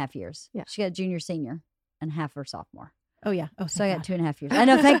 2.5 years. Yeah. She got junior, senior, and half her sophomore. Oh yeah. Oh, So I thank got God. 2.5 years. I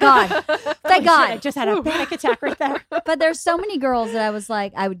know. Thank God. Holy Thank shit, God. I just had a panic attack right there. But there's so many girls that I was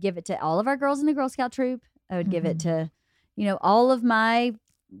like, I would give it to all of our girls in the Girl Scout troop. I would give it to, you know, all of my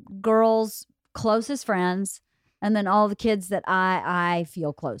girls' closest friends, and then all the kids that I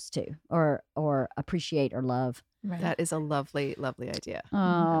feel close to or appreciate or love. That is a lovely, lovely idea. I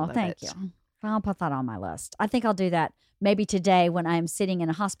Oh, love thank it. you. I'll put that on my list. I think I'll do that maybe today when I'm sitting in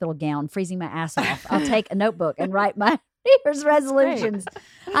a hospital gown, freezing my ass off. I'll take a notebook and write my New Year's resolutions.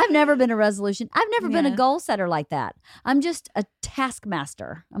 I've never been I've never been a Yeah. goal setter like that. I'm just a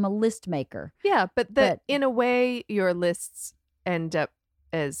taskmaster. I'm a list maker. Yeah, but But- in a way, your lists end up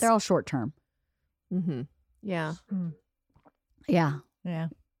as They're all short term. yeah. Yeah. Yeah.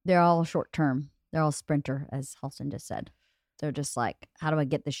 They're all short term. They're all sprinter, as Halston just said. They're just like, how do I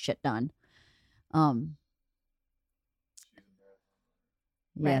get this shit done?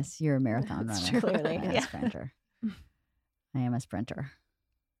 Yes, you're a marathon That's runner. true. Clearly, I'm a yeah. sprinter. I am a sprinter,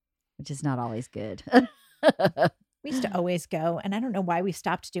 which is not always good. We used to always go, and I don't know why we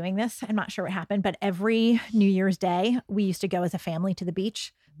stopped doing this. I'm not sure what happened, but every New Year's Day, we used to go as a family to the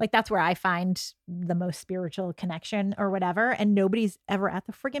beach. Like that's where I find the most spiritual connection or whatever. And nobody's ever at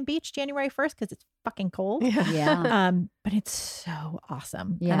the friggin' beach January 1st because it's fucking cold. Yeah. But it's so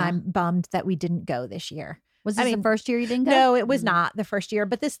awesome. Yeah. And I'm bummed that we didn't go this year. Was I this the mean, first year you didn't go? No, it was not the first year,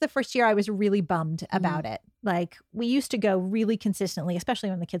 but this is the first year I was really bummed about it. Like we used to go really consistently, especially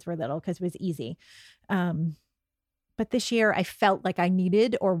when the kids were little because it was easy. But this year I felt like I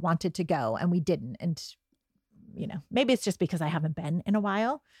needed or wanted to go and we didn't. And, you know, maybe it's just because I haven't been in a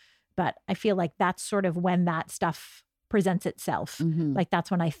while, but I feel like that's sort of when that stuff presents itself. Mhm. Like that's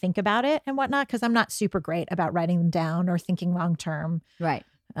when I think about it and whatnot, because I'm not super great about writing them down or thinking long term. Right.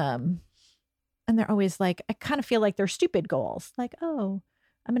 And they're always like, I kind of feel like they're stupid goals. Like, oh,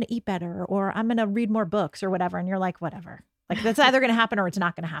 I'm going to eat better or I'm going to read more books or whatever. And you're like, whatever. Like that's either going to happen or it's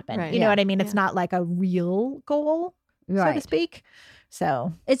not going to happen. Right. You know what I mean? Yeah. It's not like a real goal, so Right. to speak.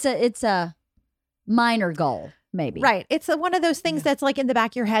 So, It's a minor goal, maybe. right. It's one of those things that's like in the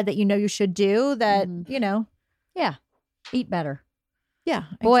back of your head that you know you should do that, Mhm. you know, Yeah. Eat better. yeah.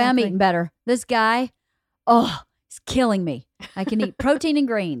 Boy, I'm exactly. eating better. This guy, he's killing me. I can eat protein and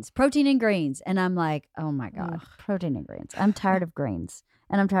greens. And I'm like, oh my God, protein and greens. I'm tired of greens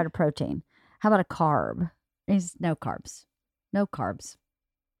and I'm tired of protein. How about a carb? He's no carbs. No carbs.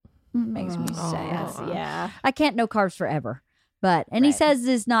 Makes me Oh. sad. Yeah. I can't no carbs forever. But, and he Right. says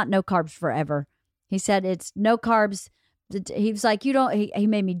it's not no carbs forever. He said it's no carbs. He was like, he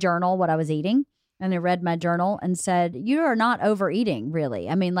made me journal what I was eating. And I read my journal and said, you are not overeating, really.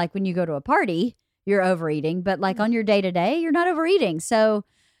 I mean, like when you go to a party, you're overeating. But like on your day to day, you're not overeating. So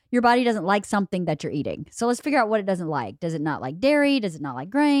your body doesn't like something that you're eating. So let's figure out what it doesn't like. Does it not like dairy? Does it not like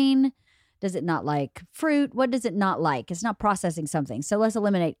grain? Does it not like fruit? What does it not like? It's not processing something. So let's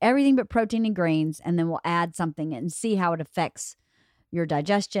eliminate everything but protein and grains, and then we'll add something and see how it affects your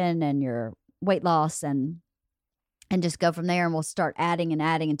digestion and your weight loss and just go from there. And we'll start adding and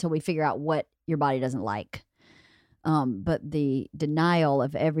adding until we figure out what your body doesn't like. But the denial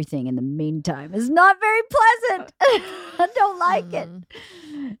of everything in the meantime is not very pleasant. I don't like it.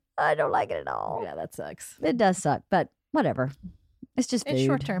 I don't like it at all. Yeah, that sucks. It does suck, but whatever. It's just food. It's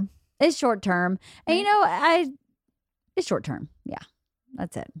short term. It's short term. And you know, it's short term. Yeah.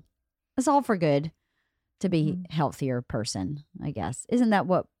 That's it. It's all for good to be a healthier person, I guess. Isn't that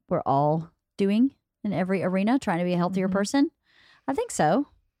what we're all doing in every arena, trying to be a healthier person? I think so.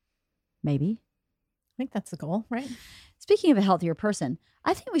 Maybe. I think that's the goal, right? Speaking of a healthier person,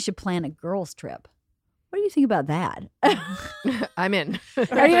 I think we should plan a girls' trip. What do you think about that? I'm in.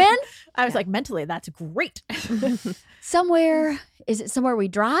 Are you in? I was like, mentally, that's great. Somewhere, is it somewhere we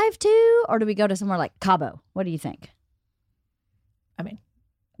drive to, or do we go to somewhere like Cabo? What do you think? I mean,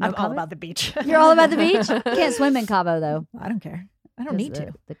 No I'm all comment? about the beach. You're all about the beach? You can't swim in Cabo, though. I don't care. I don't need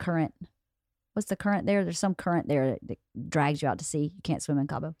to. The current. What's the current there? There's some current there that drags you out to sea. You can't swim in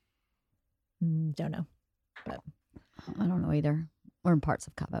Cabo. Don't know. But I don't know either. We're in parts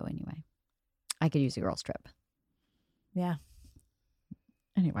of Cabo anyway. I could use a girls' trip. yeah,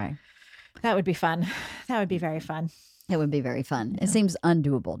 Anyway, that would be fun. That would be very fun. it would be very fun. It seems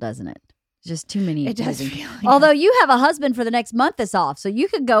undoable, doesn't it? Just too many. It does moving- feel like Although you have a husband for the next month that's off, so you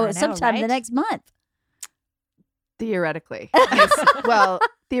could go I know, sometime the right? next month. Theoretically. Yes. Well,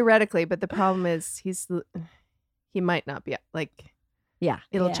 theoretically, but the problem is he might not be like Yeah.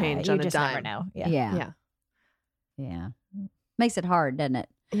 it'll Yeah, change you on a just dime. never know. Yeah. Yeah. Yeah. Yeah. Makes it hard, doesn't it?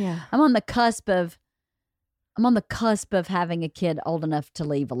 Yeah. I'm on the cusp of having a kid old enough to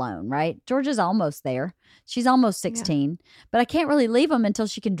leave alone, right? Georgia's almost there. She's almost 16, but I can't really leave them until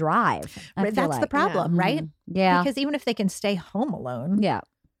she can drive. I Right, feel that's the like. problem, right? Mhm. Yeah. Because even if they can stay home alone, Yeah.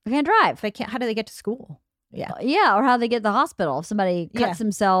 I can't drive. they can't. How do they get to school? Yeah. Yeah, or how they get to the hospital. If somebody cuts Yeah.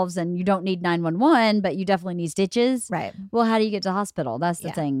 themselves and you don't need 911, but you definitely need stitches. Right. Well, how do you get to the hospital? That's the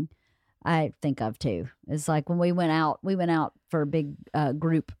Yeah. thing I think of too. It's like when we went out for a big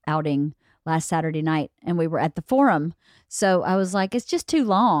group outing last Saturday night, and we were at the Forum. So I was like, it's just too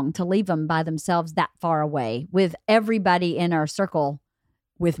long to leave them by themselves that far away with everybody in our circle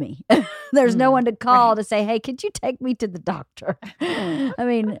with me. There's no one to call to say, hey, could you take me to the doctor? I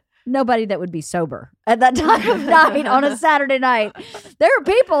mean, nobody that would be sober at that time of night on a Saturday night. There are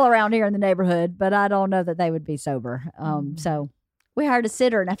people around here in the neighborhood, but I don't know that they would be sober. So we hired a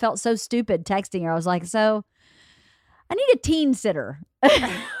sitter, and I felt so stupid texting her. I was like, so I need a teen sitter, which is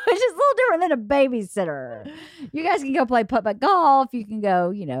a little different than a babysitter. You guys can go play putt-putt golf. You can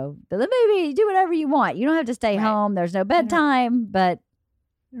go, to the movie, do whatever you want. You don't have to stay home. There's no bedtime, but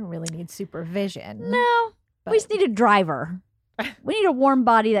We don't really need supervision. No, but we just need a driver. We need a warm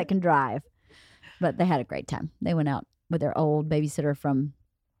body that can drive. But they had a great time. They went out with their old babysitter from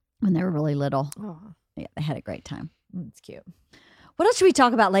when they were really little. Oh. Yeah, they had a great time. It's cute. What else should we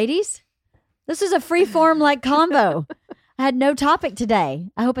talk about, ladies? This is a free form like combo. I had no topic today.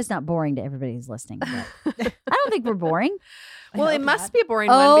 I hope it's not boring to everybody who's listening. But I don't think we're boring. Well, it must be a boring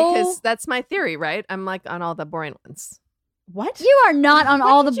Oh. one because that's my theory, right? I'm like on all the boring ones. What? You are not on Where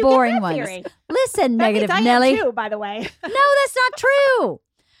all did the you get boring that ones. theory? Listen, That negative means I am Nelly. too, by the way. No, that's not true.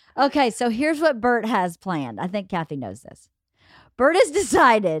 Okay, so here's what Bert has planned. I think Kathy knows this. Bert has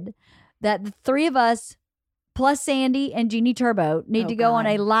decided that the three of us, plus Sandy and Jeannie Turbo, need Oh, to go on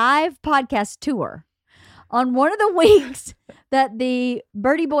God. a live podcast tour. On one of the weeks that the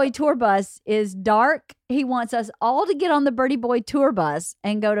Birdie Boy tour bus is dark, he wants us all to get on the Birdie Boy tour bus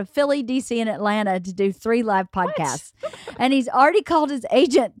and go to Philly, DC, and Atlanta to do 3 live podcasts. And he's already called his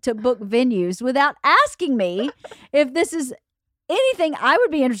agent to book venues without asking me if this is anything I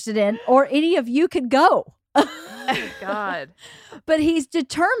would be interested in or any of you could go. Oh my God. But he's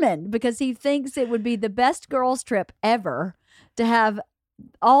determined because he thinks it would be the best girls trip ever to have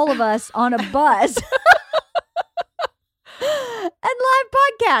all of us on a bus and live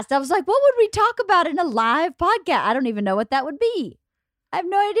podcast. I was like, what would we talk about in a live podcast? I don't even know what that would be. I have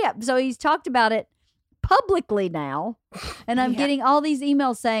no idea. So he's talked about it publicly now. And I'm Yeah. getting all these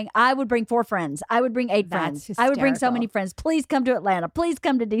emails saying, I would bring 4 friends. I would bring 8 That's friends. I would bring so hysterical. many friends. Please come to Atlanta. Please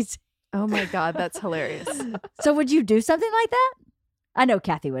come to DC. Oh my God, that's hilarious. So would you do something like that? I know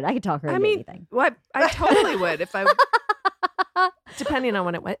Kathy would. I could talk her I into mean, anything. well, I totally would if I, depending on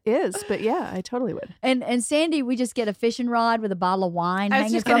when it is, but yeah, I totally would. And Sandy, we just get a fishing rod with a bottle of wine I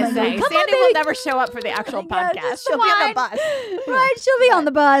was hanging just from going it. to and say, go, "Come on, Sandy will baby." never show up for the actual Yeah, podcast. just the She'll be on wine. the bus. Right, she'll be on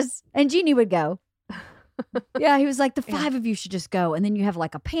the bus. And Jeannie would go. Yeah, he was like, the Yeah. 5 of you should just go. And then you have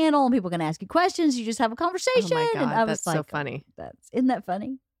like a panel and people are going to ask you questions. You just have a conversation. Oh my God, and I was that's like, so funny. Isn't that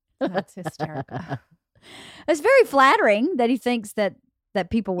funny? That's hysterical. It's very flattering that he thinks that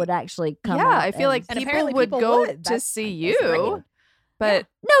people would actually come. Yeah, out I feel like And people apparently would people go would. to That's- see that's great. you, but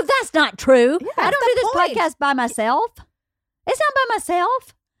No, that's not true. I that's don't do the this point. podcast by myself. It's not by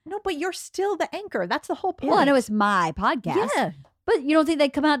myself. No, but you're still the anchor. That's the whole point. Well, I know it's my podcast. Yeah. But you don't think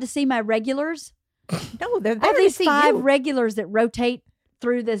they'd come out to see my regulars? No, they're I there have to these see 5 you. regulars that rotate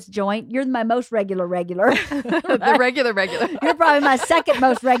through this joint. You're my most regular. the regular. You're probably my second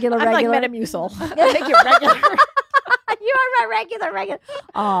most regular. I'm like Metamucil. I think you're regular. You are my regular.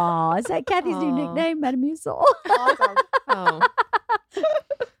 Oh, is that Kathy's new Aw. nickname, Metamucil? Awesome. Oh,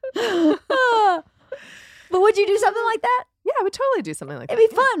 But would you do something like that? yeah, I would totally do something like that. It'd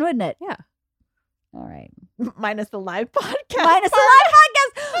be fun, wouldn't it? Yeah. All right. Minus the live podcast. Minus the live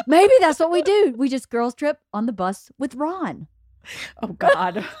podcast. Maybe that's what we do. We just girls trip on the bus with Ron. Oh,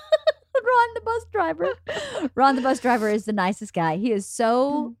 God. Ron, the bus driver. Ron, the bus driver, is the nicest guy. He is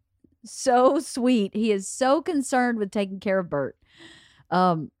so sweet. He is so concerned with taking care of Bert.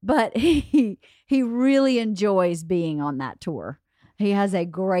 But he really enjoys being on that tour. He has a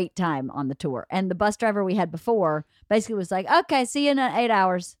great time on the tour. And the bus driver we had before basically was like, okay, see you in 8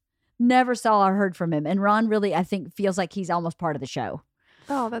 hours. Never saw or heard from him. And Ron really, I think, feels like he's almost part of the show.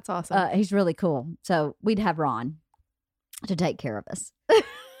 Oh, that's awesome. He's really cool. So we'd have Ron to take care of us. I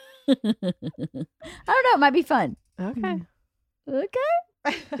don't know. It might be fun. Okay. Okay.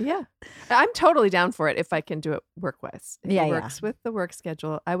 Yeah. I'm totally down for it if I can do it work-wise. If Yeah, it yeah. works with the work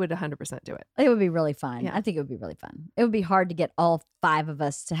schedule, I would 100% do it. It would be really fun. Yeah. I think it would be really fun. It would be hard to get all 5 of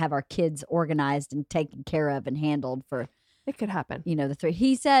us to have our kids organized and taken care of and handled for, It could happen. the 3.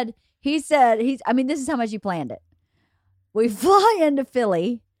 He said, this is how much he planned it. We fly into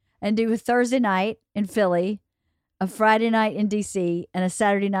Philly and do a Thursday night in Philly, a Friday night in DC, and a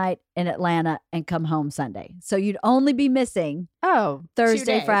Saturday night in Atlanta, and come home Sunday. So you'd only be missing Oh.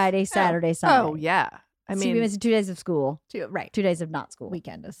 Thursday, days. Friday, Saturday, Sunday. Oh, yeah. I So you'd be mean, missing 2 days of school, Right. 2 days of not school,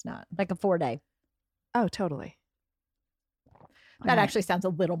 Weekend is not. like a 4-day. oh, totally. That actually sounds a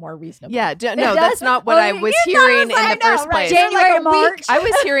little more reasonable. Yeah. No, does? that's not what Well, I you was thought it hearing was in like- the I know, first right. place. January Like a to March. week. I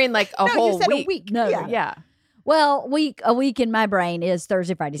was hearing like a No, whole you said week. a week. No, Yeah. Yeah. Well, a week in my brain is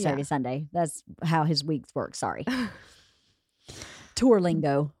Thursday, Friday, Saturday, Yeah. Sunday. That's how his weeks work. Sorry. Tour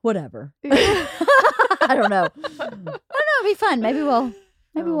lingo, whatever. I don't know. It'd be fun. Maybe we'll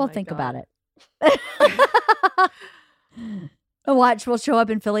Oh my think God. about it. We'll show up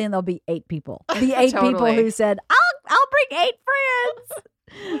in Philly and there'll be 8 people. The 8 people Totally. who said, I'll bring 8 friends.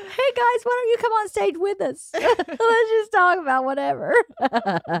 Hey guys, why don't you come on stage with us? Let's just talk about whatever.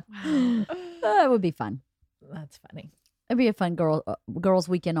 It would be fun. That's funny. It'd be a fun girls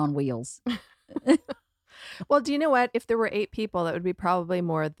weekend on wheels. Well, do you know what? If there were 8 people, that would be probably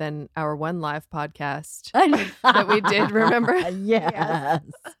more than our one live podcast that we did, remember? Yes.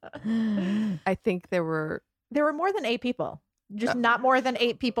 I think there were There were more than 8 people. Just not more than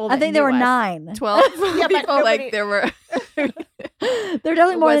 8 people. I think there were 9. 12 Yeah, but people. nobody- Like there were. There are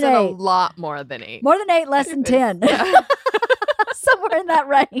definitely more than 8. A lot more than 8. More than 8, less than 10. Somewhere in that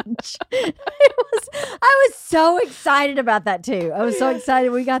range. I was so excited about that too. I was so excited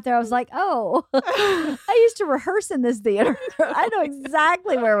when we got there. I was like, oh, I used to rehearse in this theater. I know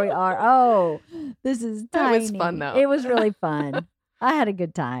exactly where we are. Oh, this is tiny. It was fun though. It was really fun. I had a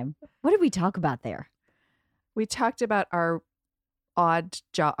good time. What did we talk about there? We talked about our odd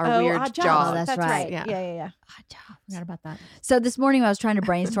job, our Oh, weird odd job. jobs. Oh, that's That's right. right. Yeah. Yeah. Odd jobs. Forgot about that. So this morning I was trying to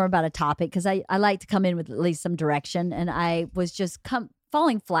brainstorm about a topic because I like to come in with at least some direction, and I was just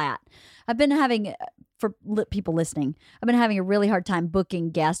falling flat. I've been having, for people listening, I've been having a really hard time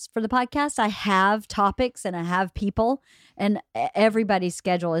booking guests for the podcast. I have topics and I have people, and everybody's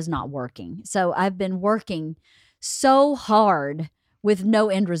schedule is not working. So I've been working so hard with no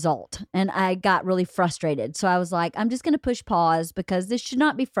end result, and I got really frustrated. So I was like, I'm just going to push pause because this should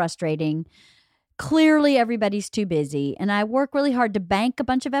not be frustrating. Clearly, everybody's too busy, and I work really hard to bank a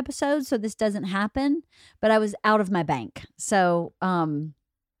bunch of episodes so this doesn't happen, but I was out of my bank. So,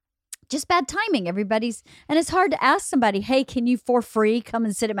 just bad timing. And it's hard to ask somebody, hey, can you for free come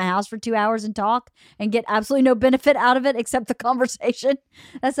and sit at my house for 2 hours and talk and get absolutely no benefit out of it except the conversation?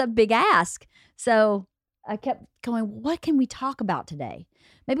 That's a big ask. So I kept going, what can we talk about today?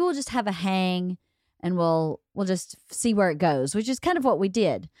 Maybe we'll just have a hang and we'll just see where it goes, which is kind of what we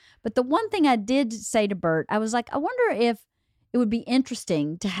did. But the one thing I did say to Bert, I was like, I wonder if it would be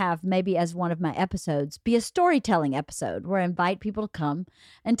interesting to have maybe as one of my episodes be a storytelling episode where I invite people to come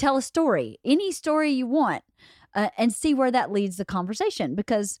and tell a story, any story you want, and see where that leads the conversation.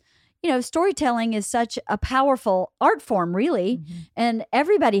 Because, storytelling is such a powerful art form, really. Mm-hmm. And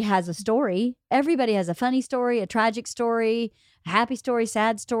everybody has a story. Everybody has a funny story, a tragic story, a happy story,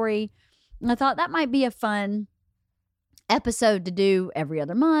 sad story. And I thought that might be a fun episode to do every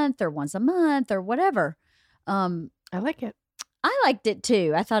other month or once a month or whatever. I like it. I liked it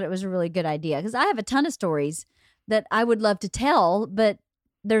too. I thought it was a really good idea because I have a ton of stories that I would love to tell, but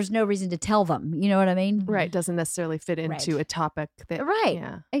there's no reason to tell them. You know what I mean? Right. Doesn't necessarily fit into a topic that. Right.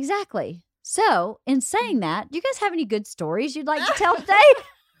 Yeah. Exactly. So, in saying that, do you guys have any good stories you'd like to tell today?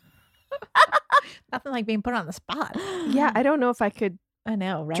 Nothing like being put on the spot. Yeah. I don't know if I could I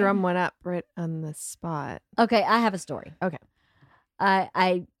know, right? drum one up right on the spot. Okay, I have a story. Okay.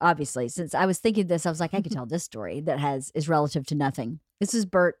 I obviously, since I was thinking this, I was like, I could tell this story that is relative to nothing. This is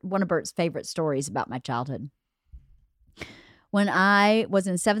one of Bert's favorite stories about my childhood. When I was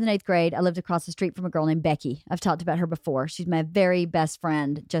in 7th and 8th grade, I lived across the street from a girl named Becky. I've talked about her before. She's my very best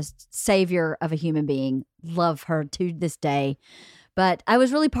friend, just savior of a human being. Love her to this day. But I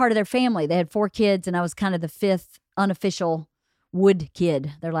was really part of their family. They had 4 kids, and I was kind of the 5th unofficial Wood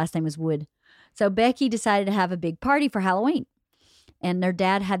kid. Their last name was Wood. So Becky decided to have a big party for Halloween. And their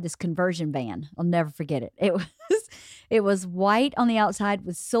dad had this conversion van. I'll never forget it. It was white on the outside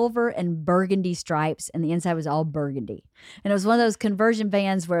with silver and burgundy stripes, and the inside was all burgundy. And it was one of those conversion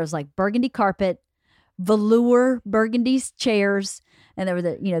vans where it was like burgundy carpet, velour burgundy chairs, and there were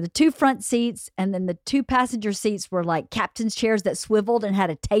the 2 front seats, and then the 2 passenger seats were like captain's chairs that swiveled and had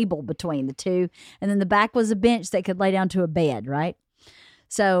a table between the 2, and then the back was a bench that could lay down to a bed, right?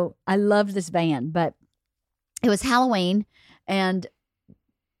 So I loved this van, but it was Halloween, and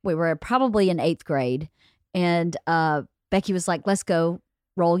we were probably in 8th grade, and Becky was like, let's go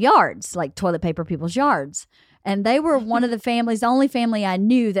roll yards, like toilet paper people's yards. And they were one of the only family I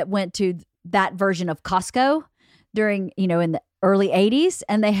knew that went to that version of Costco during, in the early 80s,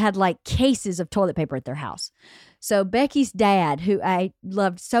 and they had like cases of toilet paper at their house. So Becky's dad, who I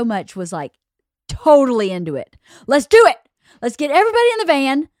loved so much, was like totally into it. Let's do it. Let's get everybody in the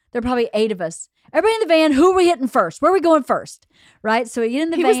van. There are probably 8 of us. Everybody in the van. Who are we hitting first? Where are we going first? Right? So we get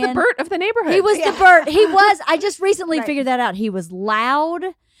in the van. He was the Bert of the neighborhood. He was the Bert. He was. I just recently figured that out. He was loud.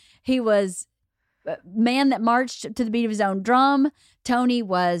 He was a man that marched to the beat of his own drum. Tony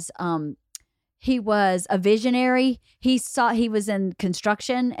was he was a visionary. He was in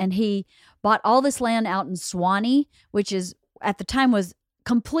construction, and he bought all this land out in Swanee, which is at the time was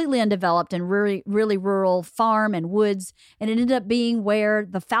completely undeveloped and really, really rural farm and woods. And it ended up being where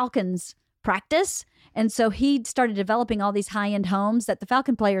the Falcons practice. And so he started developing all these high-end homes that the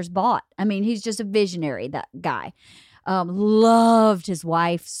Falcon players bought. I mean, he's just a visionary, that guy. Loved his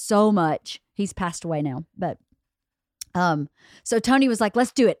wife so much. He's passed away now, but so Tony was like,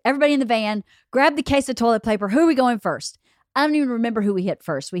 let's do it. Everybody in the van, grab the case of toilet paper. Who are we going first? I don't even remember who we hit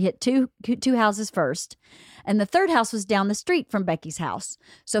first. We hit two houses first. And the third house was down the street from Becky's house.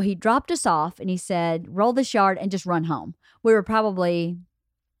 So he dropped us off and he said, roll this yard and just run home. We were probably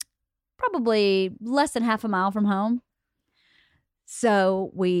less than half a mile from home.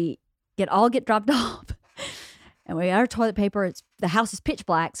 So we get dropped off. And we got our toilet paper. The house is pitch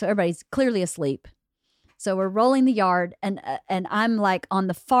black, so everybody's clearly asleep. So we're rolling the yard, and I'm like on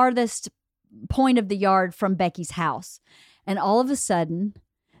the farthest point of the yard from Becky's house. And all of a sudden,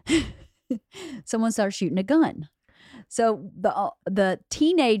 someone started shooting a gun. So the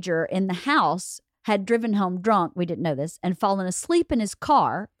teenager in the house had driven home drunk, we didn't know this, and fallen asleep in his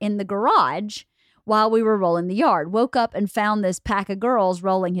car in the garage while we were rolling the yard. Woke up and found this pack of girls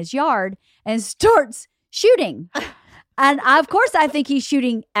rolling his yard and starts shooting. And of course, I think he's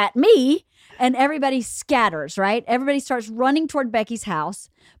shooting at me. And everybody scatters, right? Everybody starts running toward Becky's house.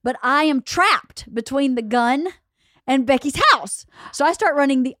 But I am trapped between the gun and Becky's house. So I start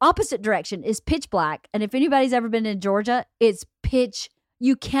running the opposite direction. It's pitch black. And if anybody's ever been in Georgia, it's pitch.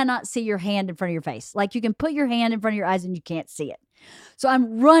 You cannot see your hand in front of your face. Like you can put your hand in front of your eyes and you can't see it. So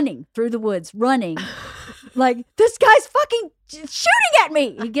I'm running through the woods, running. Like, this guy's fucking shooting at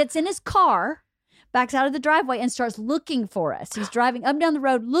me. He gets in his car, backs out of the driveway and starts looking for us. He's driving up and down the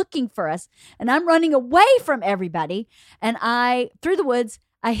road looking for us. And I'm running away from everybody. And through the woods,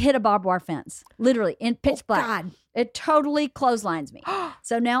 I hit a barbed wire fence, literally in pitch black. God. It totally clotheslines me.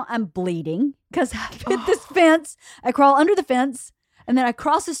 So now I'm bleeding because I hit this fence. I crawl under the fence and then I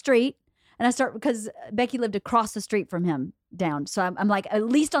cross the street and I start, because Becky lived across the street from him down. So I'm like at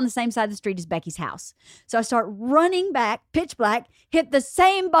least on the same side of the street as Becky's house. So I start running back, pitch black, hit the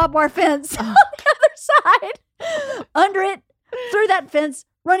same barbed wire fence on the other side, under it, through that fence,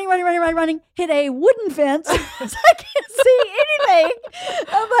 running, hit a wooden fence. So I can't see anything.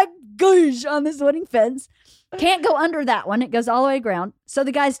 I'm like, goosh, on this wooden fence. Can't go under that one. It goes all the way to ground. So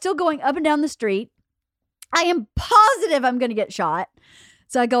the guy's still going up and down the street. I am positive I'm going to get shot.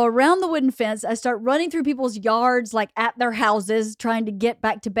 So I go around the wooden fence. I start running through people's yards, like at their houses, trying to get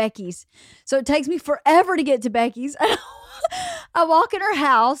back to Becky's. So it takes me forever to get to Becky's. I walk in her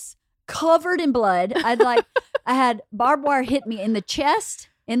house covered in blood. I had barbed wire hit me in the chest,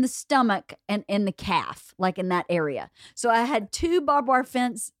 in the stomach, and in the calf, like in that area. So I had 2 barbed wire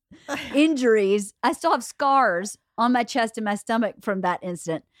fence injuries. I still have scars on my chest and my stomach from that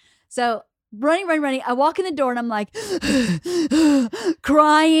incident. So running. I walk in the door and I'm like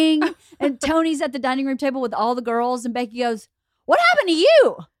crying. And Tony's at the dining room table with all the girls. And Becky goes, "What happened to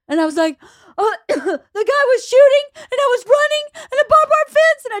you?" And I was like, "Oh, the guy was shooting and I was running and a barbed wire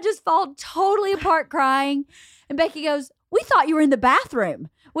fence." And I just fall totally apart crying. And Becky goes, "We thought you were in the bathroom.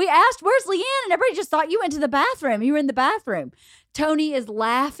 We asked, where's Leanne? And everybody just thought you went to the bathroom. You were in the bathroom." Tony is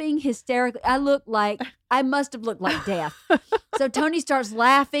laughing hysterically. I must have looked like death. So Tony starts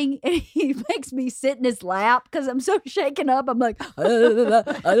laughing and he makes me sit in his lap because I'm so shaken up. I'm like,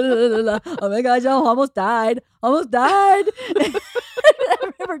 oh my gosh, I almost died. I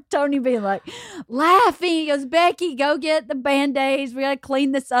remember Tony being like, laughing. He goes, "Becky, go get the Band-Aids. We got to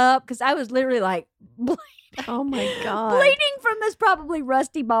clean this up." Because I was literally like, bleeding. Oh my God. Bleeding from this probably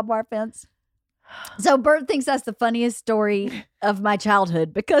rusty barbed wire fence. So Bert thinks that's the funniest story of my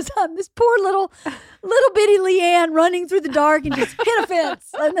childhood because I'm this poor little bitty Leanne running through the dark and just hit a fence.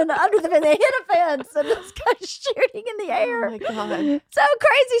 And then under the fence, they hit a fence and this guy's shooting in the air. Oh my God. So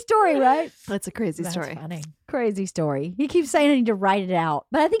crazy story, right? That's a crazy story. That's funny. Crazy story. He keeps saying I need to write it out.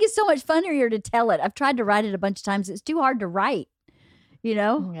 But I think it's so much funnier to tell it. I've tried to write it a bunch of times. It's too hard to write, you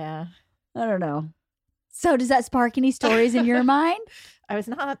know? Yeah. I don't know. So does that spark any stories in your mind? I was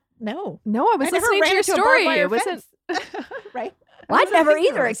not. No, I was listening to your story. It wasn't right. Well, I'd never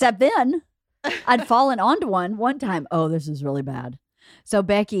either, except then I'd fallen onto one time. Oh, this is really bad. So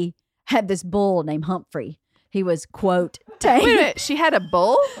Becky had this bull named Humphrey. He was, quote, tame. Wait a minute. She had a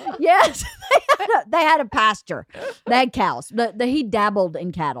bull? Yes. They had a pasture. They had cows. He dabbled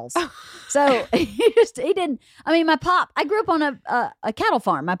in cattle. So he didn't. I mean, I grew up on a cattle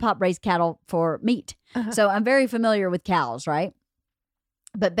farm. My pop raised cattle for meat. Uh-huh. So I'm very familiar with cows, right?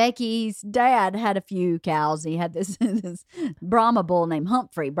 But Becky's dad had a few cows. He had this Brahma bull named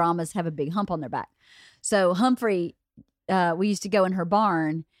Humphrey. Brahmas have a big hump on their back. So Humphrey, we used to go in her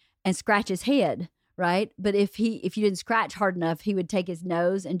barn and scratch his head, right? But if you didn't scratch hard enough, he would take his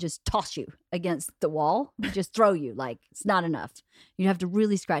nose and just toss you against the wall, just throw you like it's not enough. You'd have to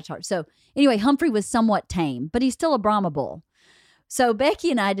really scratch hard. So anyway, Humphrey was somewhat tame, but he's still a Brahma bull. So Becky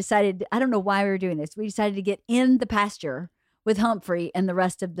and I decided, I don't know why we were doing this. We decided to get in the pasture with Humphrey and the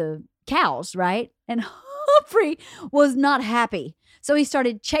rest of the cows, right? And Humphrey was not happy. So he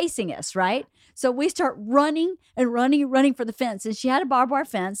started chasing us, right? So we start running and running for the fence. And she had a barbed wire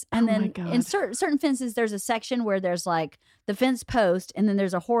fence. And then in certain fences, there's a section where there's like the fence post, and then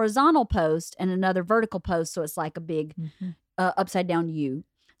there's a horizontal post and another vertical post. So it's like a big upside down U.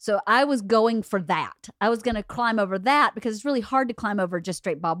 So I was going for that. I was going to climb over that because it's really hard to climb over just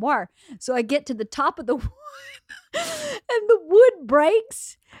straight barbed wire. So I get to the top of the wood and the wood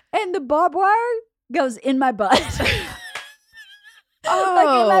breaks and the barbed wire goes in my butt.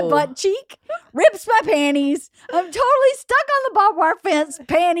 Like in my butt cheek, rips my panties. I'm totally stuck on the barbed wire fence.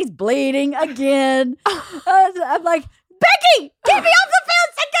 Panties bleeding again. I'm like, Becky, get me off the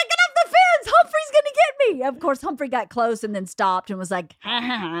fence. I can't get off the fence. Humphrey's going to get me. Of course, Humphrey got close and then stopped and was like, ha,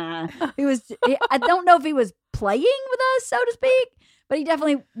 ha, ha. I don't know if he was playing with us, so to speak, but he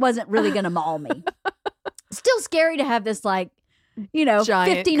definitely wasn't really going to maul me. Still scary to have this like,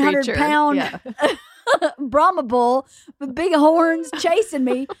 giant 1,500 pound Brahma bull with big horns chasing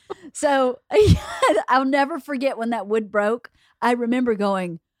me. So I'll never forget when that wood broke. I remember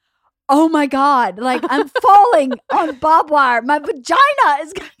going, oh my God, like I'm falling on barbed wire. My vagina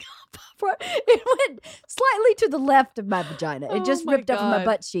is going to go on. It went slightly to the left of my vagina. It just ripped up from my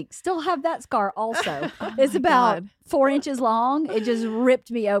butt cheek. Still have that scar also. It's about 4 inches long. It just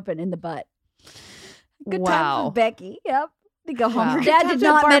ripped me open in the butt. Good time for Becky. Yep. To go home. Her dad did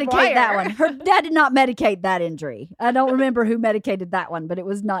not medicate that one. Her dad did not medicate that injury. I don't remember who medicated that one, but it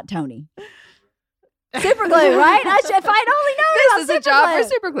was not Tony. Super glue, right? If I'd only known this is a job for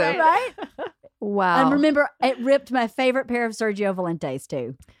super glue, right? Wow. And remember, it ripped my favorite pair of Sergio Valentes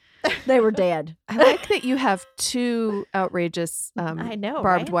too. They were dead. I like that you have two outrageous I know,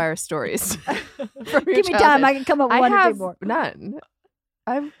 barbed wire stories. Give me time. I can come up with one or two more. None.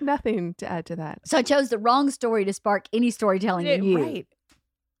 I have nothing to add to that. So I chose the wrong story to spark any storytelling in you. Right.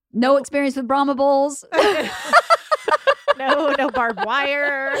 No experience with Brahma bulls. No barbed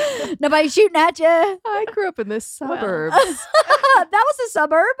wire. Nobody shooting at you. I grew up in the suburbs. That was a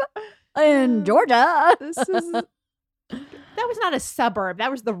suburb in Georgia. That was not a suburb.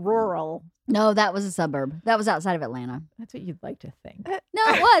 That was the rural. No, that was a suburb. That was outside of Atlanta. That's what you'd like to think. No,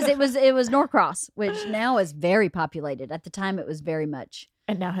 it was. It was Norcross, which now is very populated. At the time, it was very much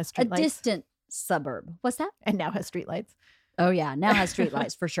And now has a streetlights. distant suburb. What's that? And now has streetlights. Oh yeah, now has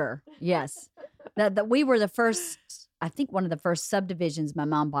streetlights for sure. Yes, that we were the first. I think one of the first subdivisions. My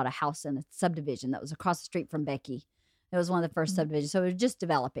mom bought a house in a subdivision that was across the street from Becky. It was one of the first subdivisions, so it was just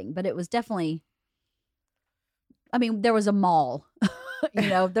developing, but it was definitely. I mean, there was a mall.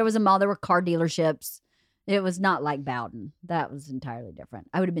 There was a mall. There were car dealerships. It was not like Bowden. That was entirely different.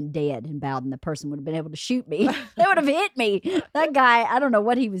 I would have been dead in Bowden. The person would have been able to shoot me. They would have hit me. That guy, I don't know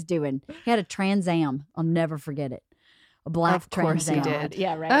what he was doing. He had a Trans Am. I'll never forget it. A black Trans Am. Of course he did.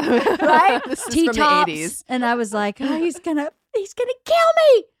 Yeah, right. Right? This is T-tops. from the 80s. And I was like, oh, he's gonna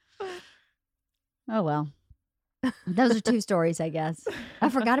kill me. Oh, well. Those are two stories, I guess. I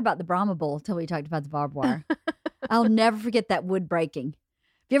forgot about the Brahma bull until we talked about the barbed wire. I'll never forget that wood breaking.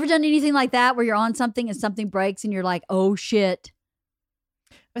 Have you ever done anything like that where you're on something and something breaks and you're like, oh, shit?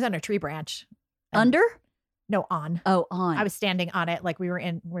 I was on a tree branch. Under? No, on. Oh, on. I was standing on it. Like we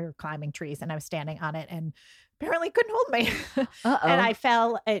were climbing trees and I was standing on it and apparently couldn't hold me. Uh-oh. And I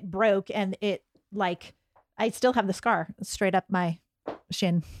fell, it broke and it I still have the scar straight up my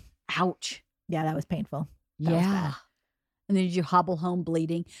shin. Ouch. Yeah, that was painful. That was bad. And then did you hobble home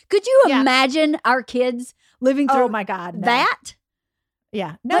bleeding? Could you imagine our kids living through oh my God, no. that?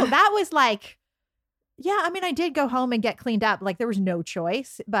 Yeah. No, that was like, I mean, I did go home and get cleaned up. Like there was no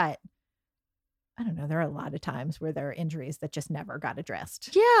choice, but I don't know. There are a lot of times where there are injuries that just never got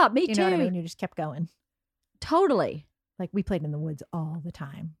addressed. Yeah, me too. You know what I mean? You just kept going. Totally. Like we played in the woods all the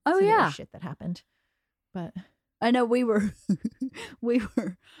time. Oh, So there yeah. was shit that happened. But I know we were we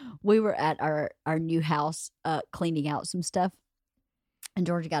were at our new house cleaning out some stuff, and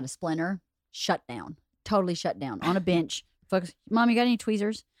Georgia got a splinter, shut down, totally shut down on a bench. Folks, Mom, you got any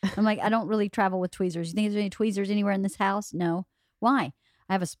tweezers? I'm like, I don't really travel with tweezers. You think there's any tweezers anywhere in this house? No. Why?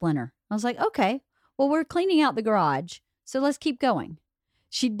 I have a splinter. I was like, okay, well, we're cleaning out the garage, so let's keep going.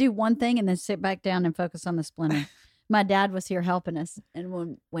 She'd do one thing and then sit back down and focus on the splinter. My dad was here helping us.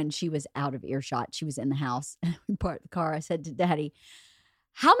 And when she was out of earshot, she was in the house. And we parked the car. I said to Daddy,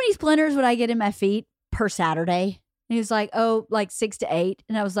 how many splinters would I get in my feet per Saturday? And he was like, oh, like 6 to 8.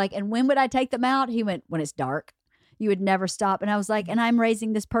 And I was like, and when would I take them out? He went, when it's dark. You would never stop. And I was like, and I'm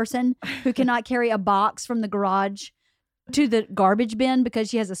raising this person who cannot carry a box from the garage to the garbage bin because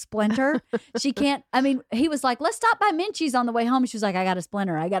she has a splinter. She can't. I mean, he was like, let's stop by Minchie's on the way home. She was like, I got a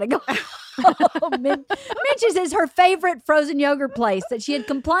splinter. I got to go. Minchie's is her favorite frozen yogurt place that she had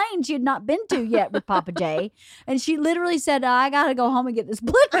complained she had not been to yet with Papa J. And she literally said, I got to go home and get the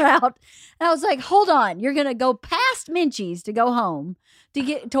splinter out. And I was like, hold on. You're going to go past Minchie's to go home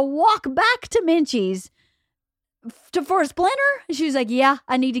to walk back to Minchie's for a splinter? And she was like, yeah,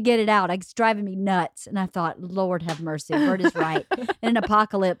 I need to get it out. It's driving me nuts. And I thought, Lord have mercy. Bert is right. In an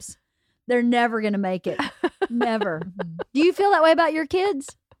apocalypse, they're never going to make it. Never. Do you feel that way about your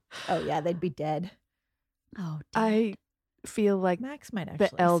kids? Oh yeah, they'd be dead. Oh, I feel like Max might actually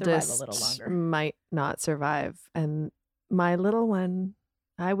the eldest survive a little longer. might not survive. And my little one,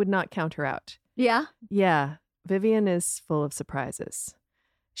 I would not count her out. yeah. Yeah, Vivian is full of surprises.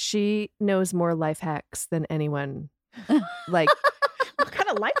 She knows more life hacks than anyone. Like, What kind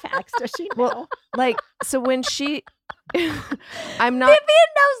of life hacks does she know? well, like, so when she, I'm not, Vivian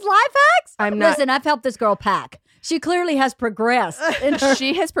knows life hacks? I'm not, Listen, I've helped this girl pack. She clearly has progressed. in her-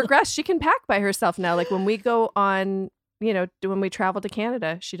 she has progressed. She can pack by herself now. Like when we go on, when we travel to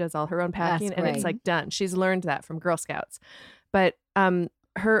Canada, she does all her own packing That's and it's great. like done. She's learned that from Girl Scouts. But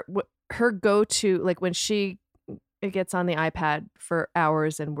her go-to, like when she gets on the iPad for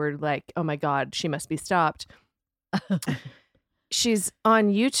hours and we're like, oh my God, she must be stopped. She's on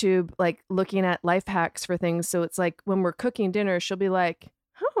YouTube, like looking at life hacks for things. So it's like when we're cooking dinner, she'll be like,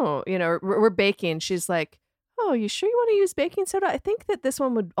 oh, we're baking. She's like, oh, you sure you want to use baking soda? I think that this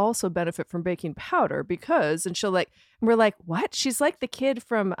one would also benefit from baking powder because, and she'll like, and we're like, what? She's like the kid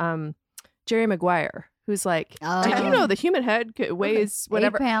from Jerry Maguire, who's like, did you know the human head weighs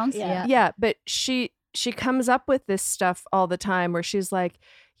whatever? 8 pounds. Yeah. Yeah. Yeah, but she comes up with this stuff all the time where she's like,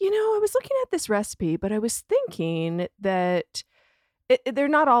 I was looking at this recipe, but I was thinking that they're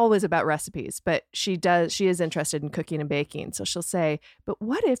not always about recipes, but she is interested in cooking and baking. So she'll say, but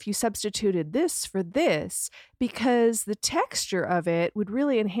what if you substituted this for this because the texture of it would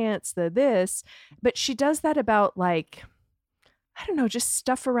really enhance this. But she does that about like, I don't know, just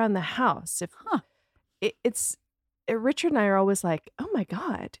stuff around the house. It's Richard and I are always like, oh my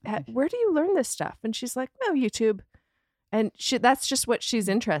God, where do you learn this stuff? And she's like, oh, YouTube. And that's just what she's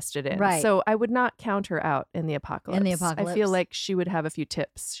interested in. Right. So I would not count her out in the apocalypse. In the I apocalypse. feel like she would have a few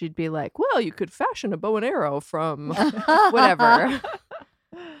tips. She'd be like, well, you could fashion a bow and arrow from whatever.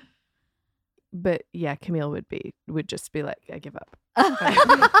 But yeah, Camille would just be like, I give up.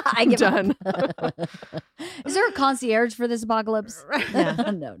 I give up. Done. Is there a concierge for this apocalypse?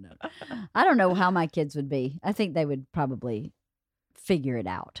 Yeah. No. I don't know how my kids would be. I think they would probably figure it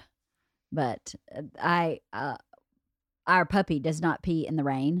out. But our puppy does not pee in the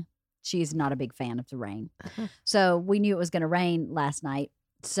rain. She's not a big fan of the rain. So we knew it was going to rain last night.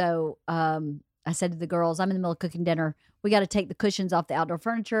 So I said to the girls, I'm in the middle of cooking dinner. We got to take the cushions off the outdoor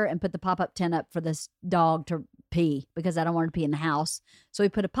furniture and put the pop-up tent up for this dog to pee because I don't want her to pee in the house. So we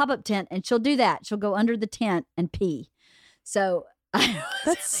put a pop-up tent and she'll do that. She'll go under the tent and pee. So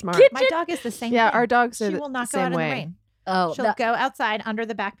That's smart. My dog is the same. Yeah, thing. our dogs are She the will not go same out in way. the rain. oh, She'll go outside under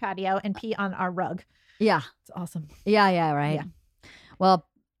the back patio and pee on our rug. yeah. It's awesome. Yeah, right. Yeah. Well,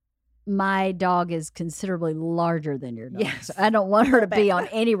 my dog is considerably larger than your dog. Yes. So I don't want her to Little be bit. on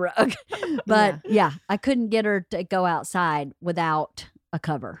any rug. But yeah, I couldn't get her to go outside without a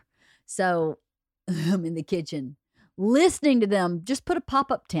cover. So I'm in the kitchen listening to them just put a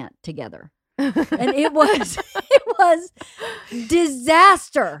pop-up tent together. And it was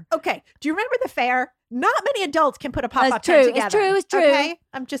disaster. Okay. Do you remember the fair? Not many adults can put a pop-up That's tent true. together. It's true. Okay?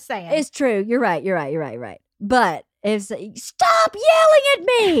 I'm just saying. It's true. You're right. But if stop yelling at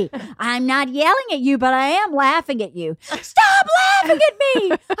me. I'm not yelling at you, but I am laughing at you. Stop laughing at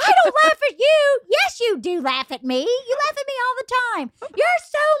me. I don't laugh at you. Yes, you do laugh at me. You laugh at me all the time. You're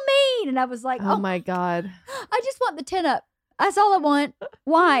so mean. And I was like, Oh my God. I just want the tent up. That's all I want.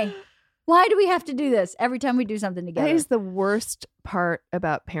 Why? Why do we have to do this every time we do something That together? is the worst part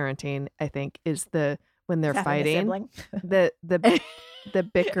about parenting, I think, is when they're Having a fighting. sibling. The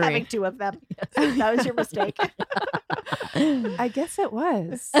bickering. Having two of them. That was your mistake. I guess it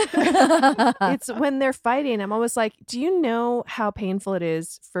was. It's when they're fighting. I'm always like, do you know how painful it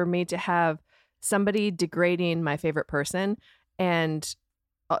is for me to have somebody degrading my favorite person and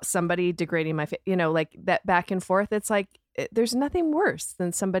somebody degrading my, like that back and forth? It's like, there's nothing worse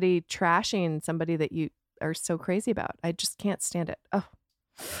than somebody trashing somebody that you are so crazy about. I just can't stand it.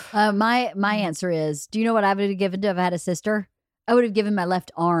 Oh, My answer is, do you know what I would have given to if I had a sister? I would have given my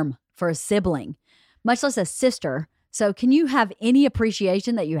left arm for a sibling, much less a sister. So can you have any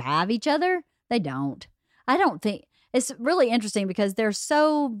appreciation that you have each other? They don't. I don't think. it's really interesting because they're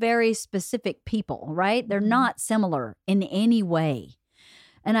so very specific people, right? They're not similar in any way.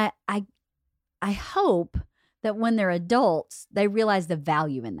 And I hope that when they're adults, they realize the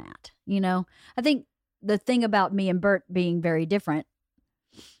value in that. I think the thing about me and Bert being very different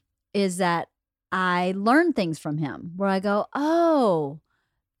is that I learn things from him where I go, oh,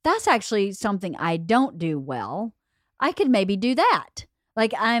 that's actually something I don't do well. I could maybe do that.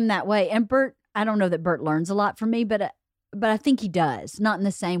 Like I'm that way. And Bert, I don't know that Bert learns a lot from me, but I think he does. Not in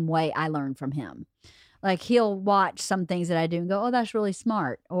the same way I learn from him. Like he'll watch some things that I do and go, oh, that's really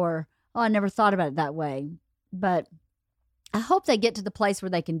smart. Or, oh, I never thought about it that way. But I hope they get to the place where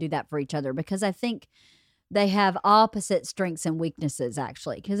they can do that for each other, because I think they have opposite strengths and weaknesses,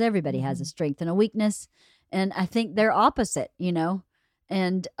 actually, because everybody has a strength and a weakness. And I think they're opposite,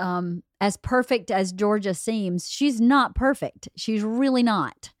 And as perfect as Georgia seems, she's not perfect. She's really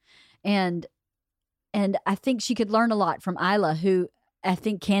not. And I think she could learn a lot from Isla, who I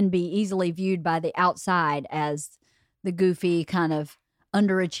think can be easily viewed by the outside as the goofy kind of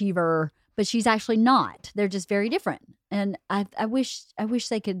underachiever, but she's actually not. They're just very different. And I wish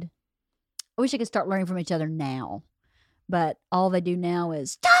they could start learning from each other now. But all they do now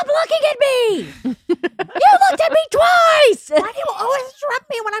is, stop looking at me! You looked at me twice! Why do you always interrupt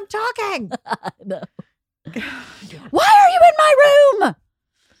me when I'm talking? No. Why are you in my room?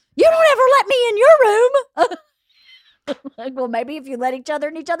 You don't ever let me in your room. Like, well, maybe if you let each other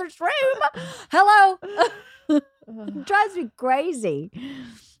in each other's room. Hello. It drives me crazy.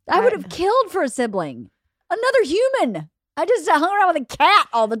 I would have killed for a sibling. Another human. I just hung around with a cat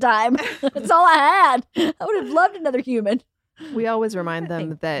all the time. That's all I had. I would have loved another human. We always remind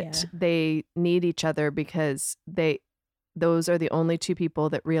them that they need each other because those are the only two people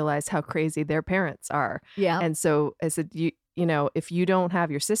that realize how crazy their parents are. Yeah. And so I said, if you don't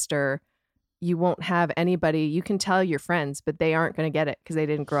have your sister, you won't have anybody. You can tell your friends, but they aren't going to get it because they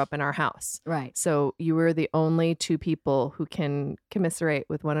didn't grow up in our house. Right. So you were the only two people who can commiserate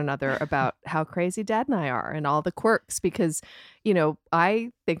with one another about how crazy Dad and I are and all the quirks, because,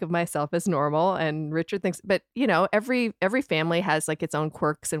 I think of myself as normal and Richard thinks, but every family has like its own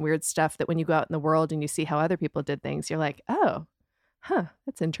quirks and weird stuff that when you go out in the world and you see how other people did things, you're like, oh,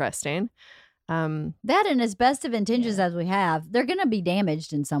 that's interesting. That, and as best of intentions as we have, they're going to be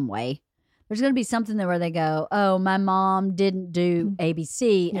damaged in some way. There's going to be something there where they go, oh, my mom didn't do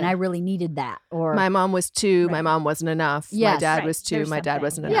ABC and I really needed that. Or my mom was 2, my mom wasn't enough. Yes. My dad was 2, my dad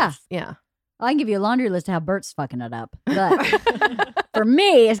wasn't enough. Yeah. I can give you a laundry list of how Bert's fucking it up. But for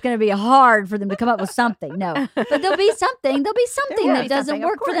me, it's going to be hard for them to come up with something. No. But there'll be something that doesn't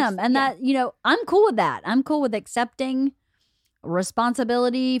work for them. And that, I'm cool with that. I'm cool with accepting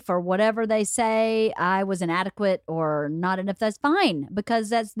responsibility for whatever they say I was inadequate or not enough. That's fine, because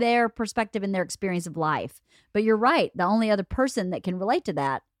that's their perspective and their experience of life. But you're right. The only other person that can relate to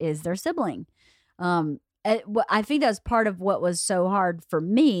that is their sibling. I think that's part of what was so hard for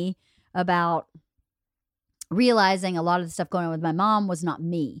me about realizing a lot of the stuff going on with my mom was not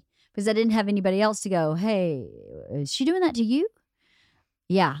me, because I didn't have anybody else to go, hey, is she doing that to you?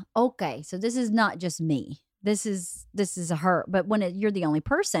 Yeah. Okay. So this is not just me. This is her. But when you're the only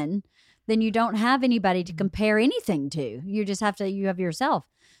person, then you don't have anybody to compare anything to. You just have yourself.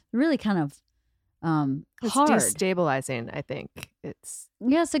 Really kind of it's hard. Destabilizing, I think. It's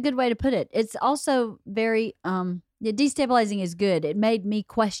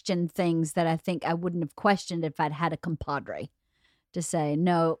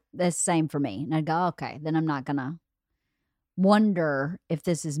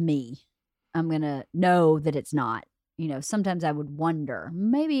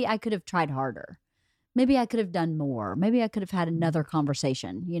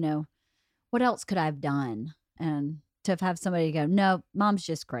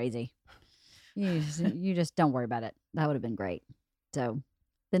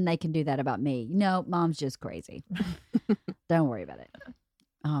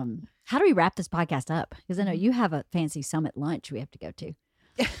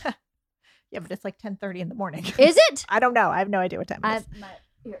Yeah, but it's like 10:30 in the morning. Is it? I don't know. I have no idea what time it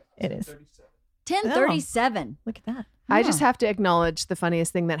is. It is 10:37. Look at that. I just have to acknowledge the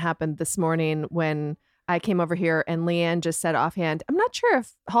funniest thing that happened this morning when I came over here and Leanne just said offhand, I'm not sure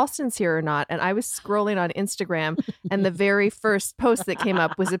if Halston's here or not. And I was scrolling on Instagram and the very first post that came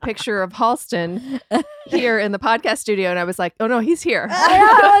up was a picture of Halston here in the podcast studio. And I was like, oh no, he's here. I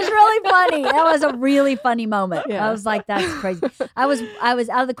know, it was really funny. That was a really funny moment. Yeah. I was like, that's crazy. I was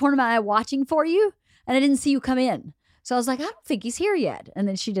out of the corner of my eye watching for you and I didn't see you come in. So I was like, I don't think he's here yet. And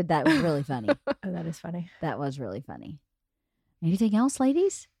then she did that. It was really funny. Oh, that is funny. That was really funny. Anything else,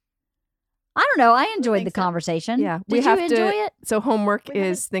 ladies? I don't know. I enjoyed think the so. conversation. Yeah, Did you enjoy it? So homework We had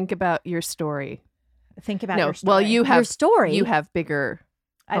is think about your story. Think about No, your story. well, you have Your story. You have bigger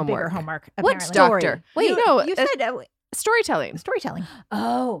I have bigger homework. homework. What Apparently. story? Doctor. Wait. No, You said storytelling. storytelling.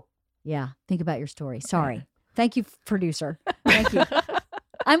 Oh, yeah. Think about your story. Sorry. Thank you, producer. Thank you.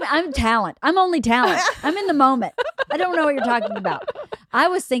 I'm talent. I'm only talent. I'm in the moment. I don't know what you're talking about. I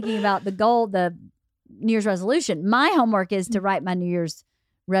was thinking about the goal, the New Year's resolution. My homework is to write my New Year's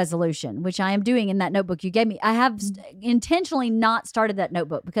resolution, which I am doing in that notebook you gave me. I have intentionally not started that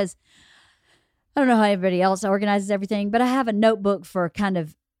notebook because I don't know how everybody else organizes everything, but I have a notebook for kind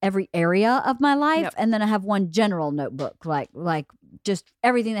of every area of my life. Yep. And then I have one general notebook, like just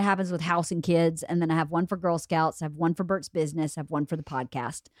everything that happens with house and kids. And then I have one for Girl Scouts. I have one for Bert's business. I have one for the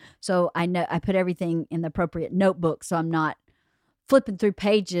podcast. So I know I put everything in the appropriate notebook. So I'm not flipping through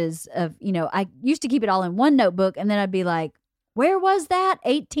pages of, I used to keep it all in one notebook. And then I'd be like, where was that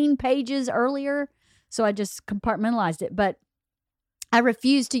 18 pages earlier? So I just compartmentalized it. But I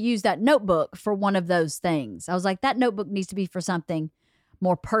refused to use that notebook for one of those things. I was like, that notebook needs to be for something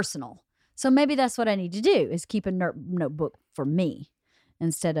more personal. So maybe that's what I need to do is keep a notebook for me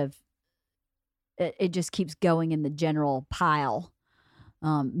instead of it just keeps going in the general pile.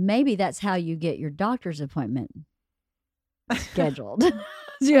 Maybe that's how you get your doctor's appointment scheduled.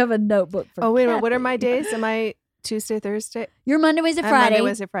 You have a notebook for Oh, wait a minute. What are Cathy. my days? Am I Tuesday, Thursday? You're Monday, Wednesday, I'm Friday. Monday,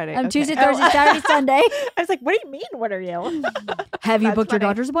 Wednesday, Friday. I'm Okay. Tuesday, Thursday, Saturday, Sunday. I was like, what do you mean? What are you? Have you That's booked your funny.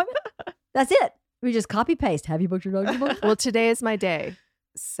 doctor's appointment? That's it. We just copy paste. Have you booked your doctor's appointment? Well, today is my day.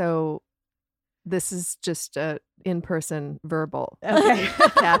 So this is just a in-person verbal. Okay.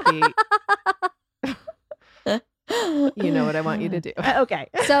 Kathy, you know what I want you to do. Okay.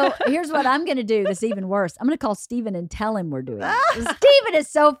 So here's what I'm going to do that's even worse. I'm going to call Steven and tell him we're doing it. Steven is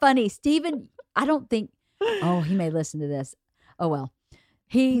so funny. Steven, I don't think, he may listen to this. Oh, well.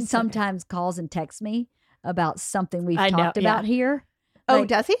 He sometimes calls and texts me about something we've I know, talked about here. Oh, Like,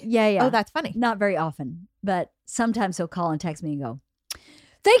 does he? Yeah. Oh, that's funny. Not very often, but sometimes he'll call and text me and go,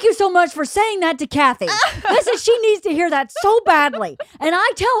 thank you so much for saying that to Kathy. Listen, she needs to hear that so badly. And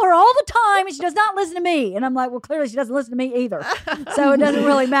I tell her all the time and she does not listen to me. And I'm like, well, clearly she doesn't listen to me either. So it doesn't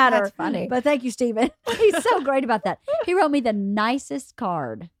really matter. That's funny. But thank you, Steven. He's so great about that. He wrote me the nicest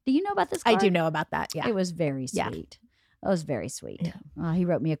card. Do you know about this card? I do know about that. Yeah. It was very sweet. Yeah. It was very sweet. Yeah. He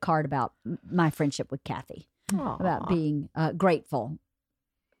wrote me a card about my friendship with Kathy, about being grateful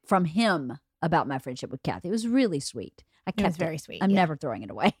from him about my friendship with Kathy. It was really sweet. I It kept was very sweet. I'm yeah. never throwing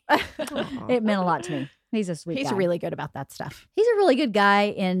it away. It meant a lot to me. He's a sweet He's guy. really good about that stuff. He's a really good guy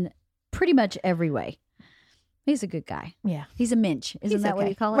in pretty much every way. He's a good guy. Yeah. He's a minch. Isn't He's that what okay.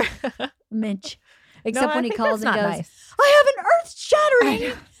 you call it? Minch. Except No, I when he think calls and that's goes, not nice. I have an earth-shattering,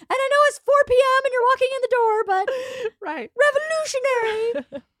 and I know it's 4 p.m. and you're walking in the door, but Right. revolutionary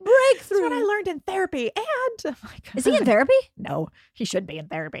That's breakthrough. what I learned in therapy. And oh my God. Is he in therapy? No, he should be in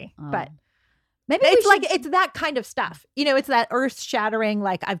therapy. Oh. But Maybe it's we like it's that kind of stuff. It's that earth-shattering,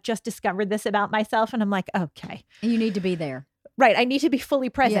 like I've just discovered this about myself. And I'm like, okay. you need to be there. Right. I need to be fully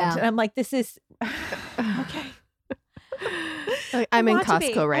present. Yeah. And I'm like, this is okay. I'm in want to be.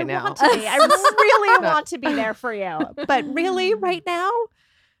 Costco right I now. want to be. I really want to be there for you. But really, right now?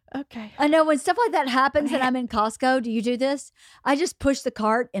 Okay. I know when stuff like that happens and I'm in Costco, do you do this? I just push the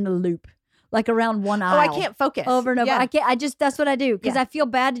cart in a loop, like around one aisle. Oh, I can't focus. Over and over. Yeah. I can't. That's what I do because Yeah. I feel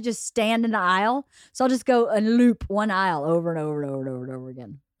bad to just stand in the aisle. So I'll just go and loop one aisle over and over and over and over and over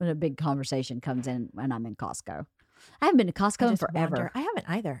again when a big conversation comes in when I'm in Costco. I haven't been to Costco I in just forever. wonder. I haven't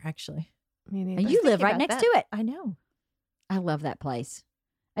either, actually. Me neither. And was you live thinking right about next that. to it. I know. I love that place.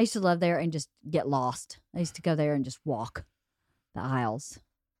 I used to live there and just get lost. I used to go there and just walk the aisles,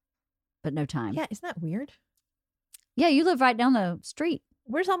 but no time. Yeah, isn't that weird? Yeah, you live right down the street.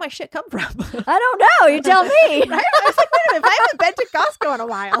 Where's all my shit come from? I don't know. You tell me. Right? I was like, wait a minute, if I haven't been to Costco in a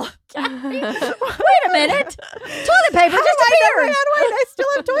while. Wait a minute. Toilet paper How just do I appeared. I still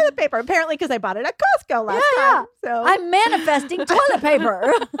have toilet paper. Apparently, because I bought it at Costco last Yeah. time. So I'm manifesting toilet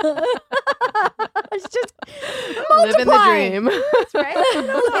paper. It's just Living the multiplying. dream. that's right.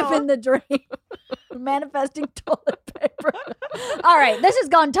 Living the dream. Manifesting toilet paper. All right, this has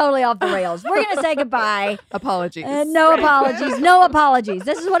gone totally off the rails. We're going to say goodbye. Apologies. No apologies. No apologies.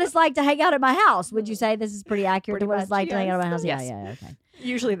 This is what it's like to hang out at my house. Would you say this is pretty accurate Pretty to what it's much, like to hang out at my house? yes. Yeah, okay.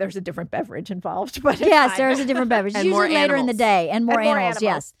 Usually, there's a different beverage involved, but it's Yes, fine. there is a different beverage. And Usually more later in the animals. day and more, And animals.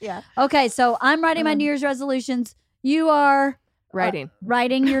 Yes. Yeah. Okay, so I'm writing my New Year's resolutions. You are Writing.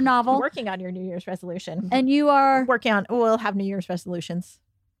 your novel, Working on your New Year's resolution. and you are. Working on. We'll have New Year's resolutions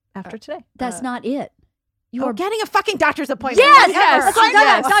after today. That's not it. You're getting a fucking doctor's appointment. Yes, Yes, that's what I'm talking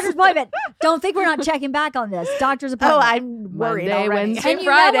about. yes. Doctor's appointment. Don't think we're not checking back on this. Doctor's Oh, appointment. I'm worried Monday, already. Wednesday, and you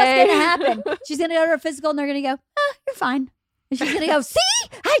know what's Friday. going to happen. She's going to go to her physical and they're going to go, you're fine. And she's going to go, see,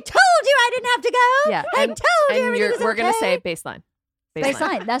 I told you I didn't have to go. Yeah. I And, told you and everything was we're going to say okay. baseline.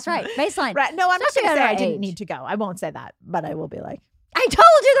 Baseline. That's right. Baseline. Right. No, I'm not Especially going to say at I our didn't age. need to go. I won't say that, but I will be like, I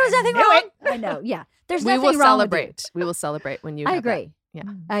told you there was nothing knew wrong. it. I know. Yeah. There's We nothing will wrong celebrate. We will celebrate when you With have you. I agree. Yeah.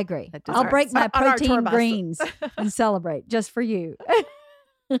 I agree. That I'll break deserves- my On our tour protein bus. greens and celebrate just for you.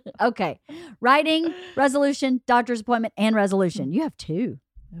 Okay. Writing, resolution, doctor's appointment, and resolution. You have 2.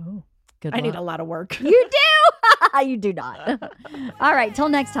 oh, Good I need luck. a lot of work. You do. You do not. All right. Till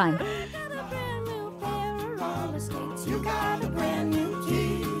next time.